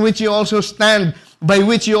received, in which you also stand, by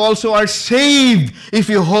which you also are saved, if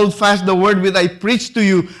you hold fast the word which I preached to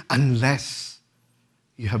you, unless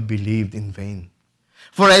you have believed in vain.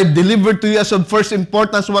 For I have delivered to you as of first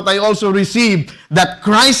importance what I also received, that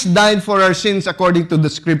Christ died for our sins according to the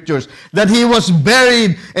Scriptures, that He was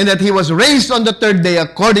buried, and that He was raised on the third day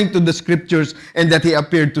according to the Scriptures, and that He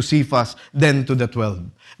appeared to Cephas, then to the 12.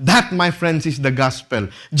 That, my friends, is the gospel.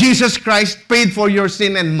 Jesus Christ paid for your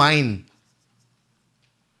sin and mine.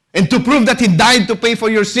 And to prove that He died to pay for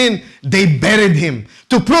your sin, they buried Him.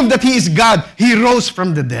 To prove that He is God, He rose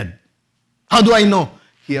from the dead. How do I know?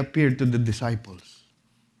 He appeared to the disciples.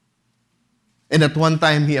 And at one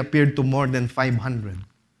time, He appeared to more than 500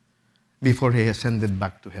 before He ascended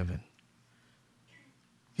back to heaven.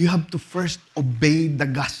 You have to first obey the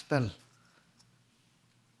gospel.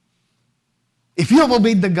 If you have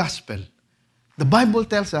obeyed the gospel, the Bible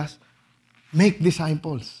tells us, make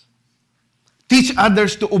disciples. Teach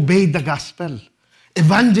others to obey the gospel.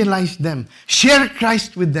 Evangelize them. Share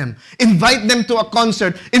Christ with them. Invite them to a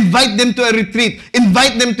concert. Invite them to a retreat.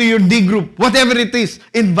 Invite them to your D group. Whatever it is,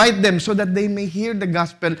 invite them so that they may hear the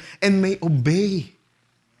gospel and may obey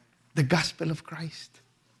the gospel of Christ.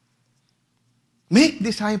 Make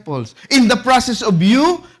disciples. In the process of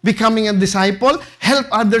you becoming a disciple, help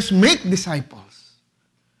others make disciples.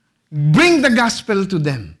 Bring the gospel to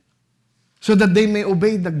them so that they may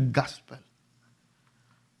obey the gospel.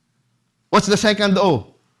 What's the second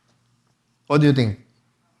O? What do you think?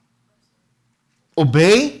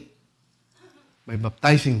 Obey by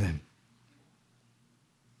baptizing them.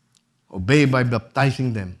 Obey by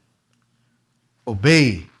baptizing them.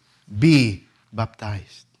 Obey, be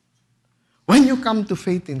baptized. When you come to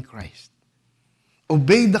faith in Christ,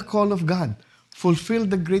 obey the call of God. Fulfill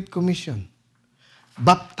the Great Commission.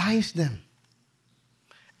 Baptize them.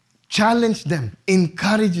 Challenge them.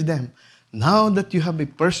 Encourage them. Now that you have a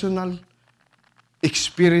personal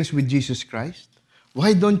experience with Jesus Christ,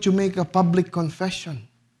 why don't you make a public confession?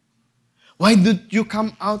 Why don't you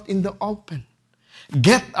come out in the open?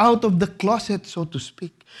 Get out of the closet, so to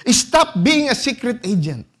speak. Stop being a secret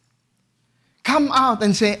agent. Come out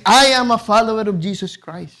and say, I am a follower of Jesus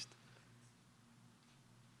Christ.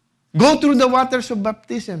 Go through the waters of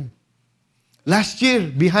baptism. Last year,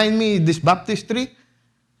 behind me, this baptistry,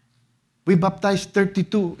 we baptized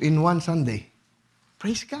 32 in one Sunday.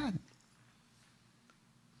 Praise God.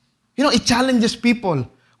 You know, it challenges people.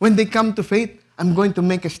 When they come to faith, I'm going to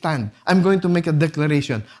make a stand. I'm going to make a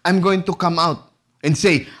declaration. I'm going to come out and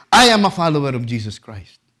say, I am a follower of Jesus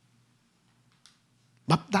Christ.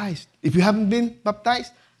 Baptized. If you haven't been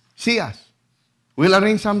baptized, see us. We'll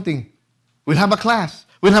arrange something. We'll have a class.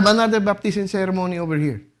 We'll have another baptism ceremony over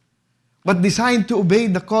here. But decide to obey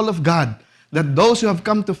the call of God that those who have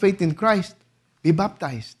come to faith in Christ be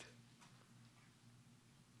baptized.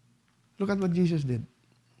 Look at what Jesus did.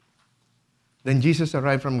 Then Jesus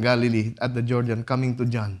arrived from Galilee at the Jordan, coming to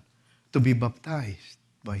John to be baptized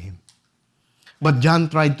by him. But John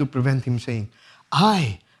tried to prevent him, saying,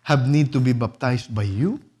 I have need to be baptized by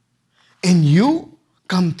you, and you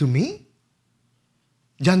come to me?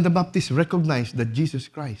 John the Baptist recognized that Jesus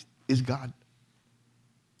Christ is God.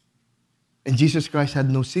 And Jesus Christ had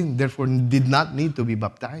no sin, therefore did not need to be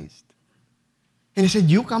baptized. And he said,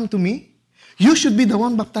 you come to me? You should be the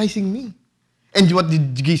one baptizing me. And what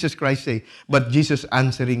did Jesus Christ say? But Jesus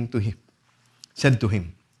answering to him, said to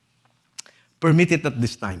him, permit it at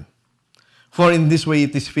this time. For in this way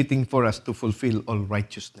it is fitting for us to fulfill all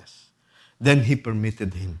righteousness. Then he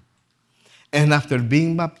permitted him. And after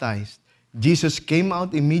being baptized, Jesus came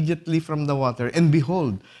out immediately from the water, and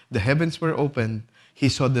behold, the heavens were opened. He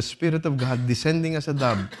saw the Spirit of God descending as a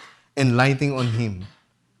dove and lighting on him.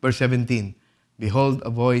 Verse 17, behold, a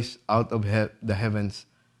voice out of the heavens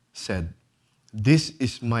said, this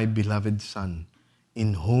is my beloved Son,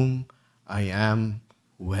 in whom I am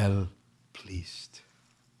well pleased.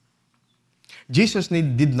 Jesus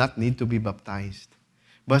did not need to be baptized,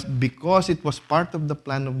 but because it was part of the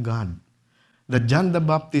plan of God, that John the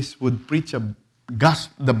Baptist would preach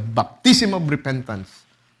the baptism of repentance,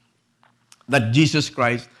 that Jesus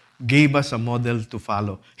Christ gave us a model to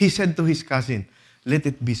follow. He said to his cousin, let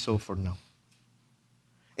it be so for now.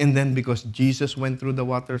 And then because Jesus went through the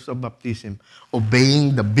waters of baptism,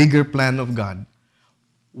 obeying the bigger plan of God,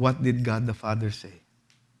 what did God the Father say?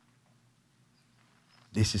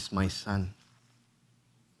 This is my Son.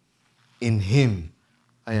 In him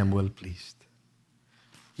I am well pleased.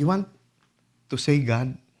 You want to say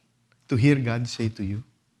God, to hear God say to you,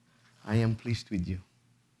 I am pleased with you.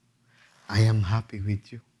 I am happy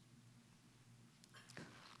with you.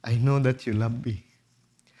 I know that you love me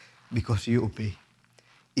because you obey,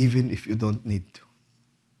 even if you don't need to.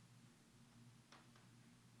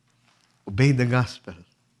 Obey the gospel.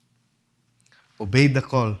 Obey the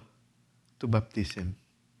call to baptism.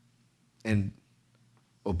 And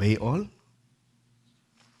obey all,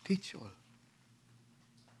 teach all.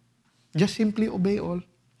 Just simply obey all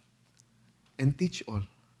and teach all.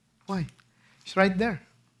 Why? It's right there.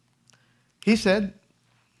 He said,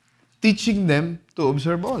 teaching them to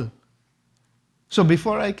observe all. So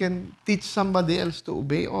before I can teach somebody else to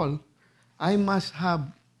obey all, I must have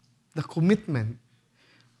the commitment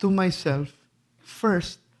to myself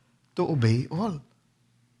first to obey all.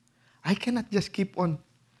 I cannot just keep on,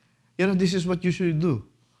 this is what you should do.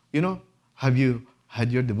 Have you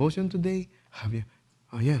had your devotion today? Have you?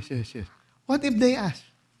 Oh, yes. What if they ask?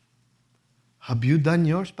 Have you done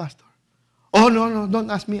yours, Pastor? Oh, no, don't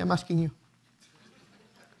ask me. I'm asking you.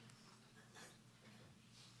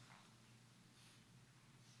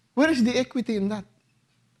 Where is the equity in that?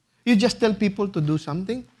 You just tell people to do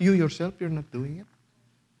something. You yourself, you're not doing it.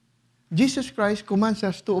 Jesus Christ commands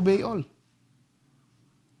us to obey all.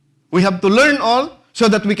 We have to learn all so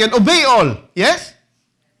that we can obey all. Yes?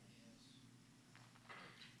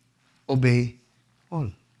 Obey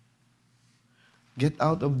all. Get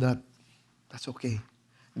out of that. That's okay.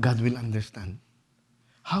 God will understand.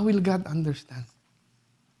 How will God understand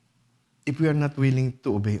if we are not willing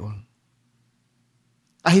to obey all?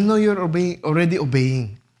 I know you're already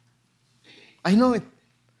obeying. I know it.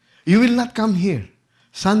 You will not come here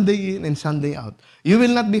Sunday in and Sunday out. You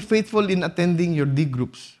will not be faithful in attending your D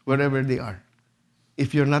groups, wherever they are,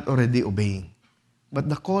 if you're not already obeying. But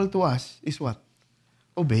the call to us is what?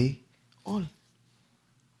 Obey all.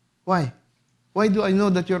 Why? Why do I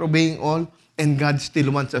know that you're obeying all and God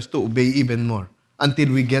still wants us to obey even more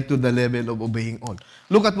until we get to the level of obeying all?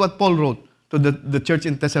 Look at what Paul wrote to the church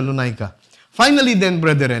in Thessalonica. Finally then,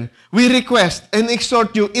 brethren, we request and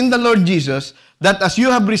exhort you in the Lord Jesus that as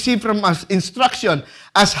you have received from us instruction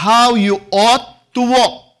as how you ought to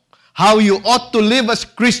walk, how you ought to live as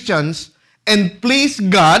Christians and please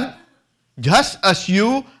God, just as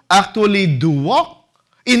you actually do walk.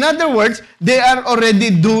 In other words, they are already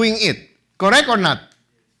doing it. Correct or not?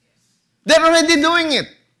 They're already doing it.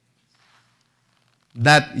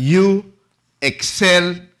 That you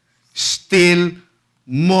excel still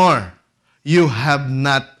more. You have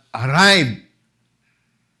not arrived.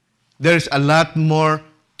 There's a lot more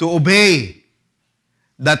to obey.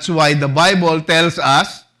 That's why the Bible tells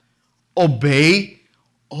us, obey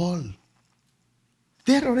all.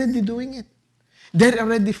 They're already doing it. They're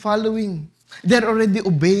already following. They're already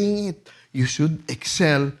obeying it. You should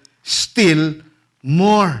excel still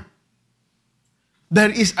more. There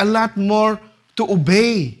is a lot more to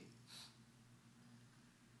obey.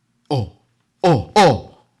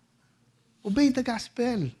 Obey the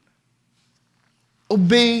gospel.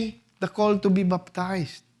 Obey the call to be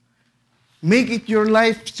baptized. Make it your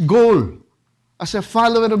life's goal as a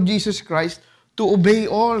follower of Jesus Christ to obey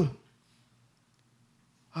all.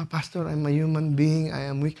 Pastor, I'm a human being. I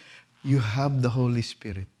am weak. You have the Holy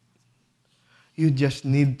Spirit. You just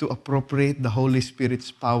need to appropriate the Holy Spirit's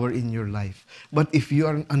power in your life. But if you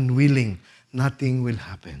are unwilling, nothing will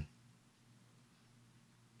happen.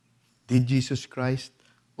 Did Jesus Christ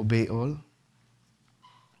obey all?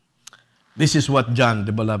 This is what John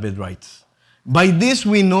the Beloved writes. By this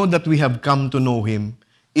we know that we have come to know him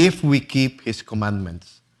if we keep his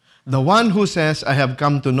commandments. The one who says, I have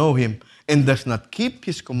come to know him and does not keep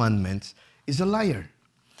his commandments is a liar.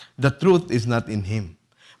 The truth is not in him.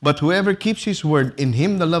 But whoever keeps his word, in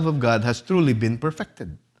him the love of God has truly been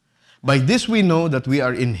perfected. By this we know that we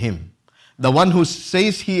are in him. The one who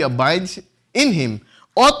says he abides in him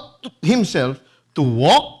ought himself to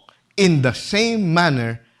walk in the same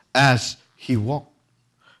manner as he walked.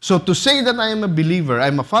 So to say that I am a believer,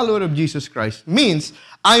 I'm a follower of Jesus Christ, means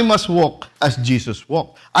I must walk as Jesus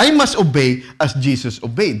walked. I must obey as Jesus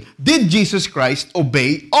obeyed. Did Jesus Christ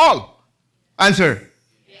obey all? Answer.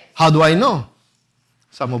 Yes. How do I know?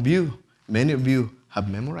 Some of you, many of you have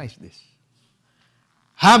memorized this.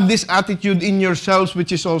 Have this attitude in yourselves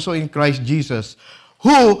which is also in Christ Jesus,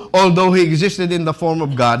 who, although he existed in the form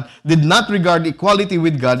of God, did not regard equality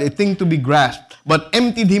with God a thing to be grasped, but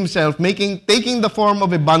emptied himself, taking the form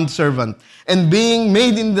of a bondservant, and being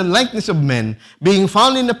made in the likeness of men, being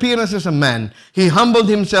found in appearance as a man, he humbled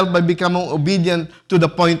himself by becoming obedient to the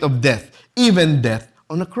point of death, even death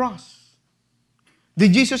on a cross.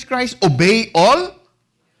 Did Jesus Christ obey all?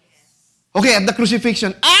 Okay, at the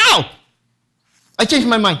crucifixion, ow! I changed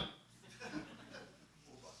my mind.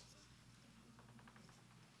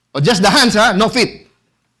 Oh, just the hands, no feet.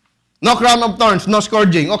 No crown of thorns, no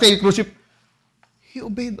scourging. Okay, he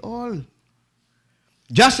obeyed all.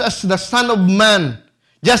 Just as the Son of Man,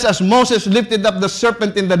 just as Moses lifted up the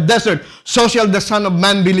serpent in the desert, so shall the Son of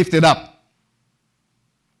Man be lifted up.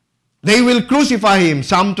 They will crucify him,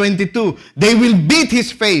 Psalm 22. They will beat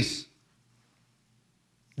his face.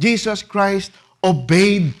 Jesus Christ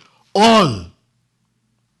obeyed all.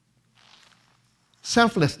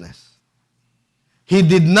 Selflessness. He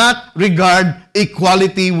did not regard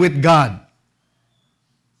equality with God.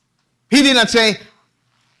 He did not say,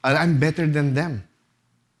 I'm better than them.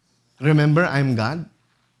 Remember, I'm God.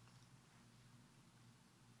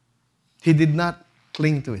 He did not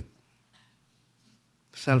cling to it.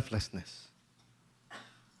 Selflessness.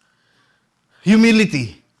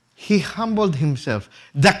 Humility. He humbled himself.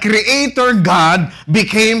 The Creator God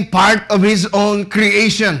became part of his own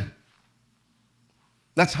creation.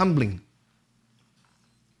 That's humbling.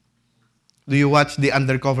 Do you watch The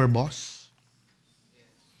Undercover Boss?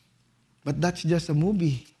 But that's just a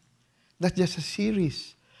movie. That's just a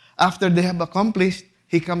series. After they have accomplished,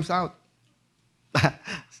 he comes out.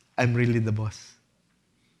 I'm really the boss.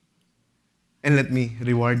 And let me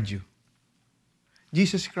reward you.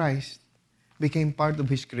 Jesus Christ became part of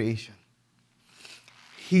his creation.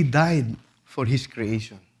 He died for his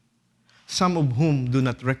creation, some of whom do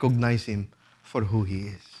not recognize him for who he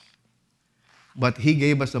is. But he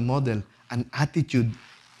gave us a model, an attitude,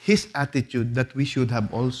 his attitude that we should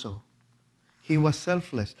have also. He was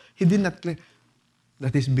selfless. He did not claim,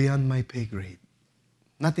 that is beyond my pay grade.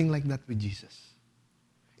 Nothing like that with Jesus.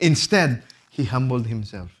 Instead, he humbled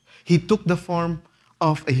himself. He took the form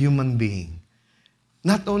of a human being.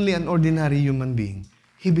 Not only an ordinary human being,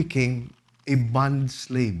 he became a bond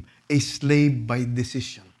slave, a slave by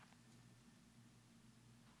decision.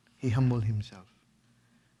 He humbled himself.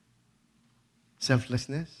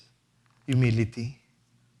 Selflessness, humility,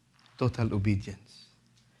 total obedience.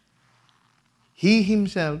 He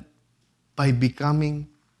himself, by becoming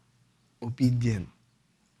obedient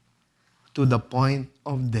to the point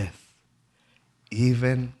of death,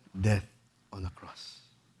 even death on a cross.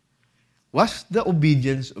 Was the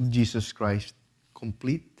obedience of Jesus Christ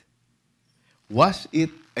complete? Was it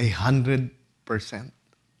 100%?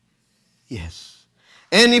 Yes.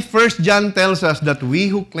 And if 1 John tells us that we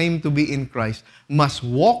who claim to be in Christ must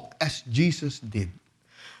walk as Jesus did,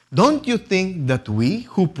 don't you think that we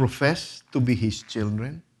who profess to be His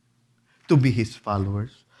children, to be His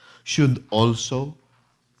followers, should also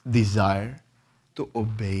desire to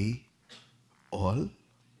obey all?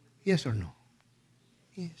 Yes or no?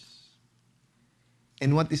 Yes.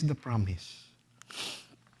 And what is the promise?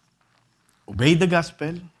 Obey the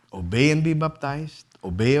gospel, obey and be baptized,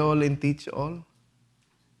 obey all and teach all.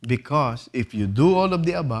 Because if you do all of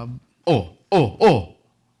the above, look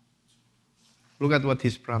at what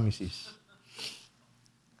His promise is.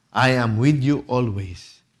 I am with you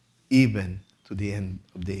always, even to the end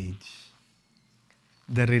of the age.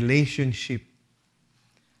 The relationship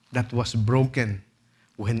that was broken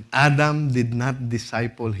when Adam did not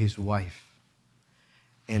disciple his wife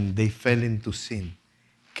and they fell into sin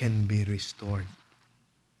can be restored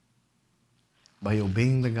by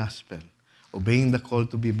obeying the gospel, obeying the call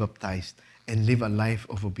to be baptized, and live a life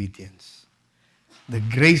of obedience. The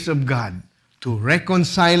grace of God to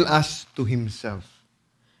reconcile us to Himself.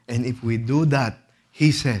 And if we do that,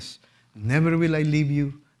 He says, never will I leave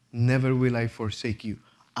you, never will I forsake you.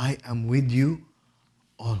 I am with you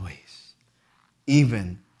always,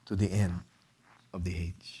 even to the end of the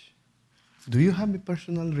age. Do you have a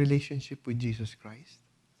personal relationship with Jesus Christ?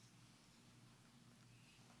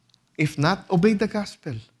 If not, obey the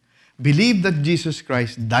gospel. Believe that Jesus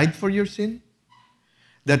Christ died for your sin,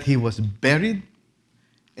 that He was buried,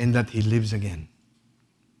 and that He lives again.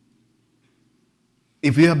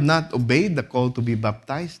 If you have not obeyed the call to be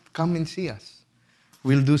baptized, come and see us.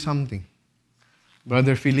 We'll do something.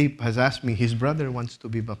 Brother Philip has asked me, his brother wants to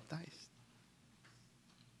be baptized.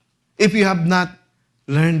 If you have not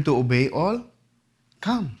learned to obey all,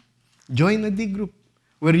 come. Join a D group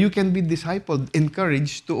where you can be discipled,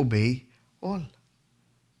 encouraged to obey all.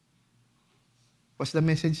 What's the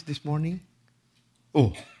message this morning?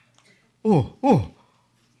 Oh.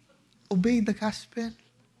 Obey the gospel.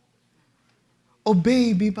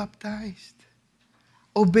 Obey, be baptized.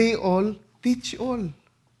 Obey all, teach all.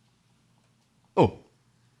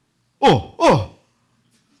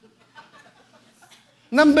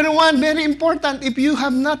 Number one, very important, if you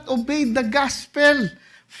have not obeyed the gospel,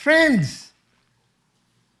 friends,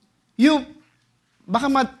 you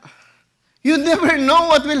never know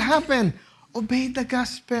what will happen. Obey the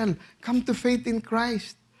gospel. Come to faith in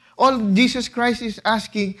Christ. All Jesus Christ is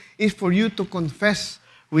asking is for you to confess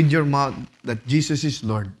with your mouth that Jesus is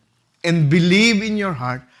Lord and believe in your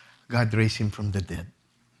heart God raised Him from the dead.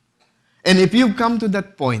 And if you've come to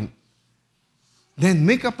that point, then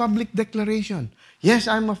make a public declaration. Yes,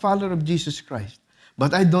 I'm a follower of Jesus Christ,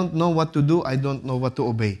 but I don't know what to do. I don't know what to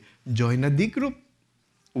obey. Join a D group.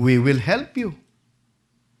 We will help you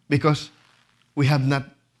because we have not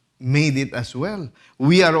made it as well.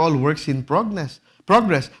 We are all works in progress,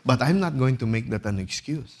 but I'm not going to make that an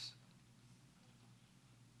excuse.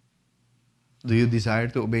 Do you desire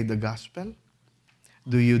to obey the gospel?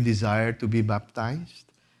 Do you desire to be baptized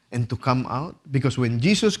and to come out? Because when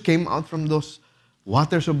Jesus came out from those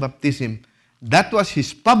waters of baptism, that was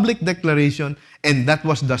His public declaration and that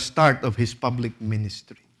was the start of His public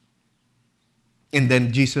ministry. And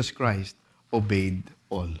then Jesus Christ obeyed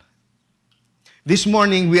all. This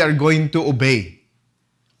morning, we are going to obey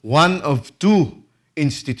one of two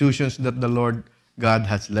institutions that the Lord God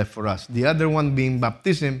has left for us. The other one being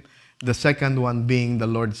baptism, the second one being the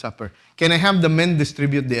Lord's Supper. Can I have the men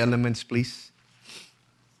distribute the elements, please?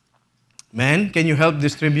 Men, can you help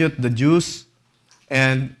distribute the juice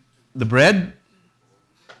and the bread?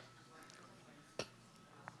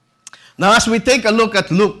 Now, as we take a look at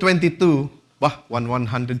Luke 22,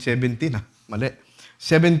 117 mali.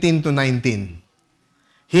 17 to 19.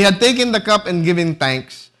 He had taken the cup and given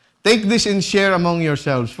thanks. Take this and share among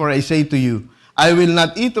yourselves, for I say to you, I will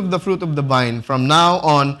not eat of the fruit of the vine from now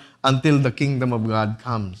on until the kingdom of God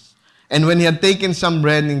comes. And when he had taken some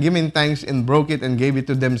bread and given thanks and broke it and gave it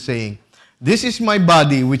to them, saying, This is my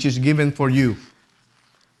body which is given for you.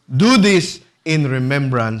 Do this in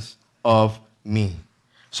remembrance of me.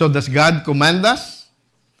 So does God command us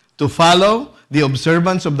to follow the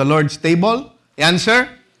observance of the Lord's table? Answer?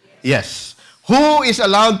 Yes. Who is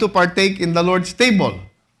allowed to partake in the Lord's table?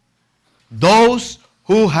 Those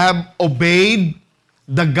who have obeyed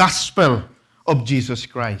the gospel of Jesus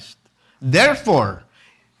Christ. Therefore,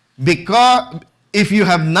 because if you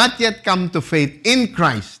have not yet come to faith in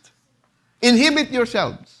Christ, inhibit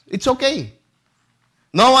yourselves. It's okay.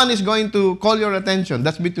 No one is going to call your attention.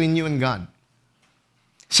 That's between you and God.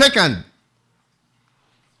 Second,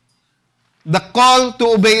 the call to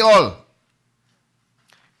obey all.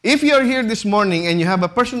 If you are here this morning and you have a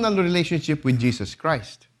personal relationship with Jesus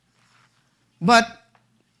Christ, but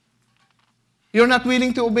you're not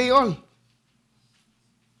willing to obey all,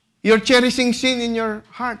 you're cherishing sin in your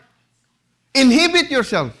heart, inhibit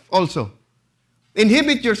yourself also.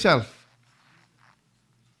 Inhibit yourself.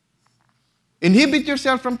 Inhibit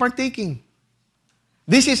yourself from partaking.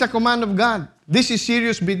 This is a command of God. This is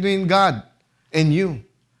serious between God and you.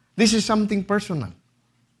 This is something personal.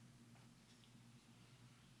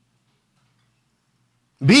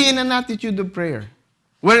 Be in an attitude of prayer.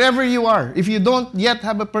 Wherever you are, if you don't yet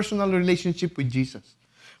have a personal relationship with Jesus,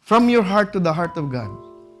 from your heart to the heart of God,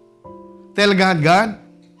 tell God, God,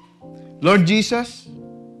 Lord Jesus,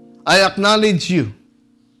 I acknowledge you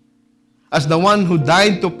as the one who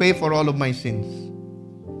died to pay for all of my sins.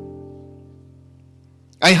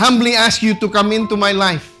 I humbly ask you to come into my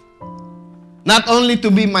life, not only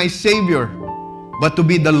to be my Savior, but to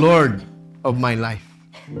be the Lord of my life.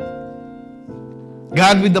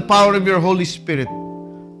 God, with the power of your Holy Spirit,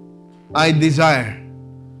 I desire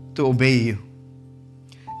to obey you.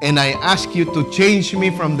 And I ask you to change me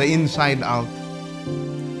from the inside out,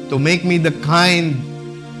 to make me the kind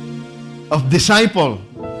of disciple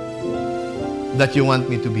that you want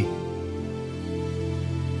me to be.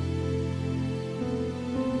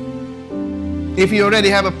 If you already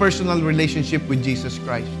have a personal relationship with Jesus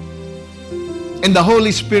Christ, and the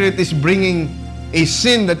Holy Spirit is bringing a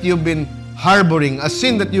sin that you've been harboring, a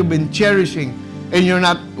sin that you've been cherishing, and you're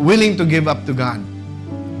not willing to give up to God,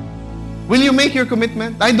 will you make your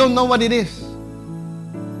commitment? I don't know what it is.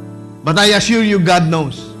 But I assure you, God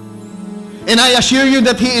knows. And I assure you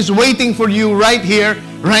that He is waiting for you right here,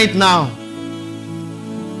 right now.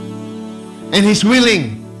 And He's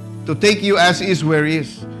willing to take you as is, where He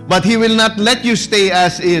is. But He will not let you stay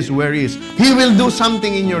as is, where He is. He will do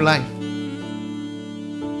something in your life.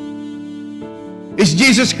 Is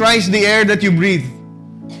Jesus Christ the air that you breathe?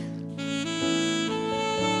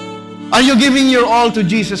 Are you giving your all to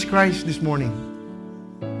Jesus Christ this morning?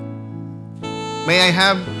 May I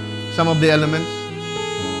have some of the elements?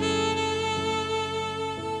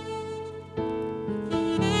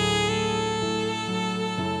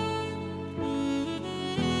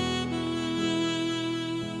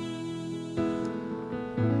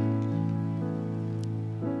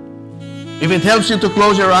 If it helps you to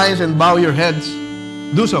close your eyes and bow your heads,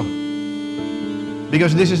 do so.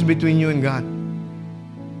 Because this is between you and God.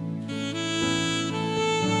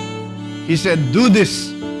 He said, do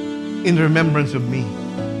this in remembrance of me.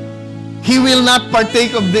 He will not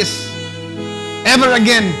partake of this ever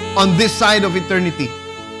again on this side of eternity.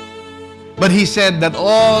 But He said that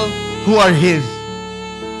all who are His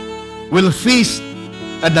will feast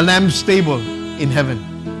at the Lamb's table in heaven.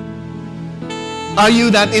 Are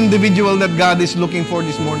you that individual that God is looking for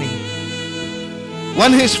this morning?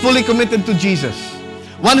 One who is fully committed to Jesus.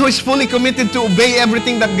 One who is fully committed to obey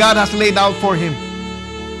everything that God has laid out for him.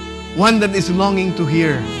 One that is longing to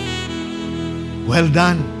hear, well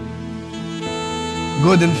done,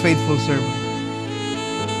 good and faithful servant.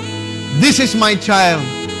 This is my child.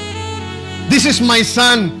 This is my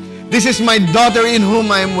son. This is my daughter in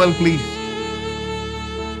whom I am well pleased.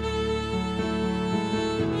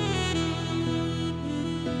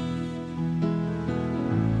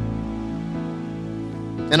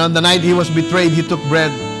 And on the night He was betrayed, He took bread.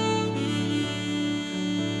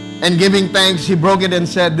 And giving thanks, He broke it and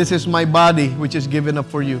said, this is my body, which is given up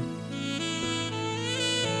for you.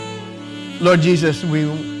 Lord Jesus, we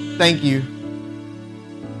thank You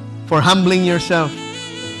for humbling Yourself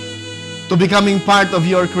to becoming part of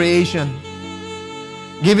Your creation.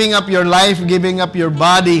 Giving up Your life, giving up Your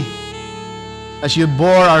body as You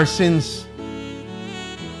bore our sins.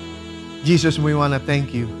 Jesus, we want to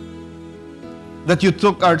thank You that You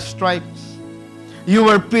took our stripes. You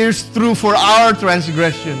were pierced through for our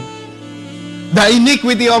transgression. The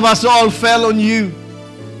iniquity of us all fell on You.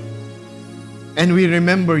 And we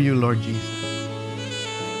remember You, Lord Jesus.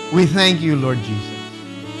 We thank You, Lord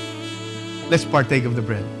Jesus. Let's partake of the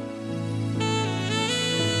bread.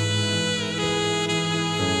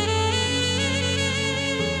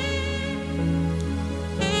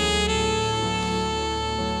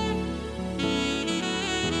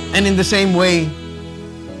 And in the same way,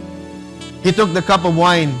 He took the cup of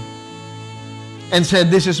wine and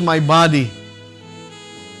said, this is my body,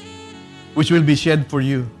 which will be shed for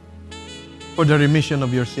you, for the remission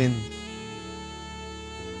of your sins.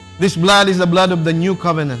 This blood is the blood of the new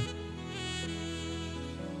covenant.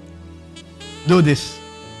 Do this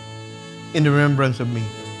in remembrance of me.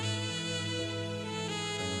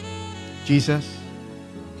 Jesus,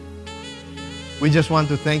 we just want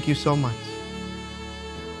to thank You so much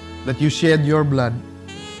that You shed Your blood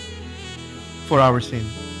for our sin.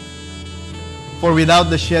 For without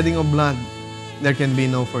the shedding of blood, there can be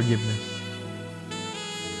no forgiveness.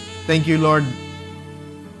 Thank You, Lord,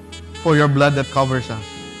 for Your blood that covers us.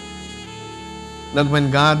 That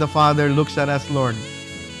when God the Father looks at us, Lord,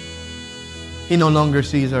 He no longer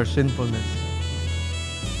sees our sinfulness.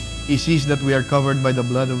 He sees that we are covered by the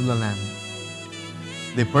blood of the Lamb.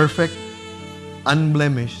 The perfect,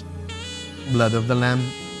 unblemished blood of the Lamb,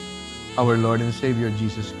 our Lord and Savior,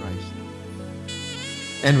 Jesus Christ.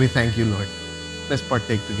 And we thank You, Lord. Let's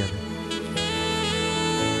partake together.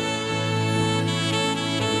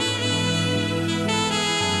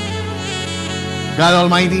 God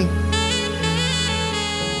Almighty,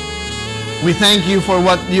 we thank You for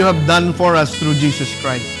what You have done for us through Jesus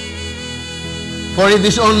Christ. For it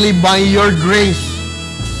is only by Your grace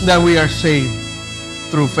that we are saved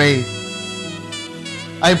through faith.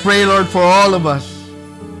 I pray, Lord, for all of us,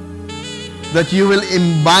 that You will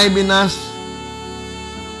imbibe in us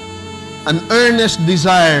an earnest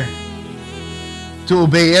desire to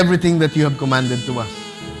obey everything that You have commanded to us.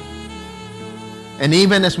 And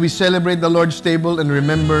even as we celebrate the Lord's table and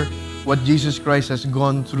remember what Jesus Christ has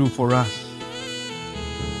gone through for us,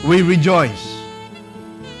 we rejoice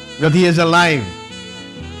that He is alive,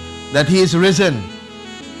 that He is risen,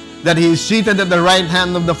 that He is seated at the right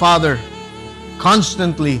hand of the Father,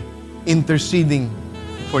 constantly interceding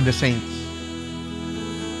for the saints.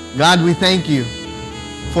 God, we thank You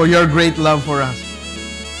for Your great love for us.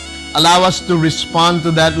 Allow us to respond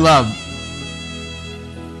to that love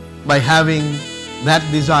by having that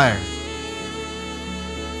desire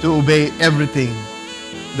to obey everything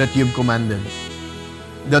that You've commanded,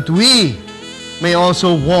 that we may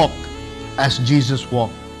also walk as Jesus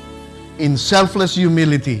walked, in selfless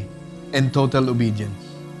humility and total obedience.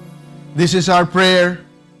 This is our prayer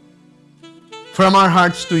from our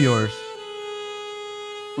hearts to Yours.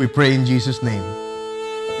 We pray in Jesus' name.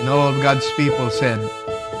 And all of God's people said,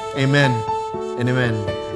 Amen and amen.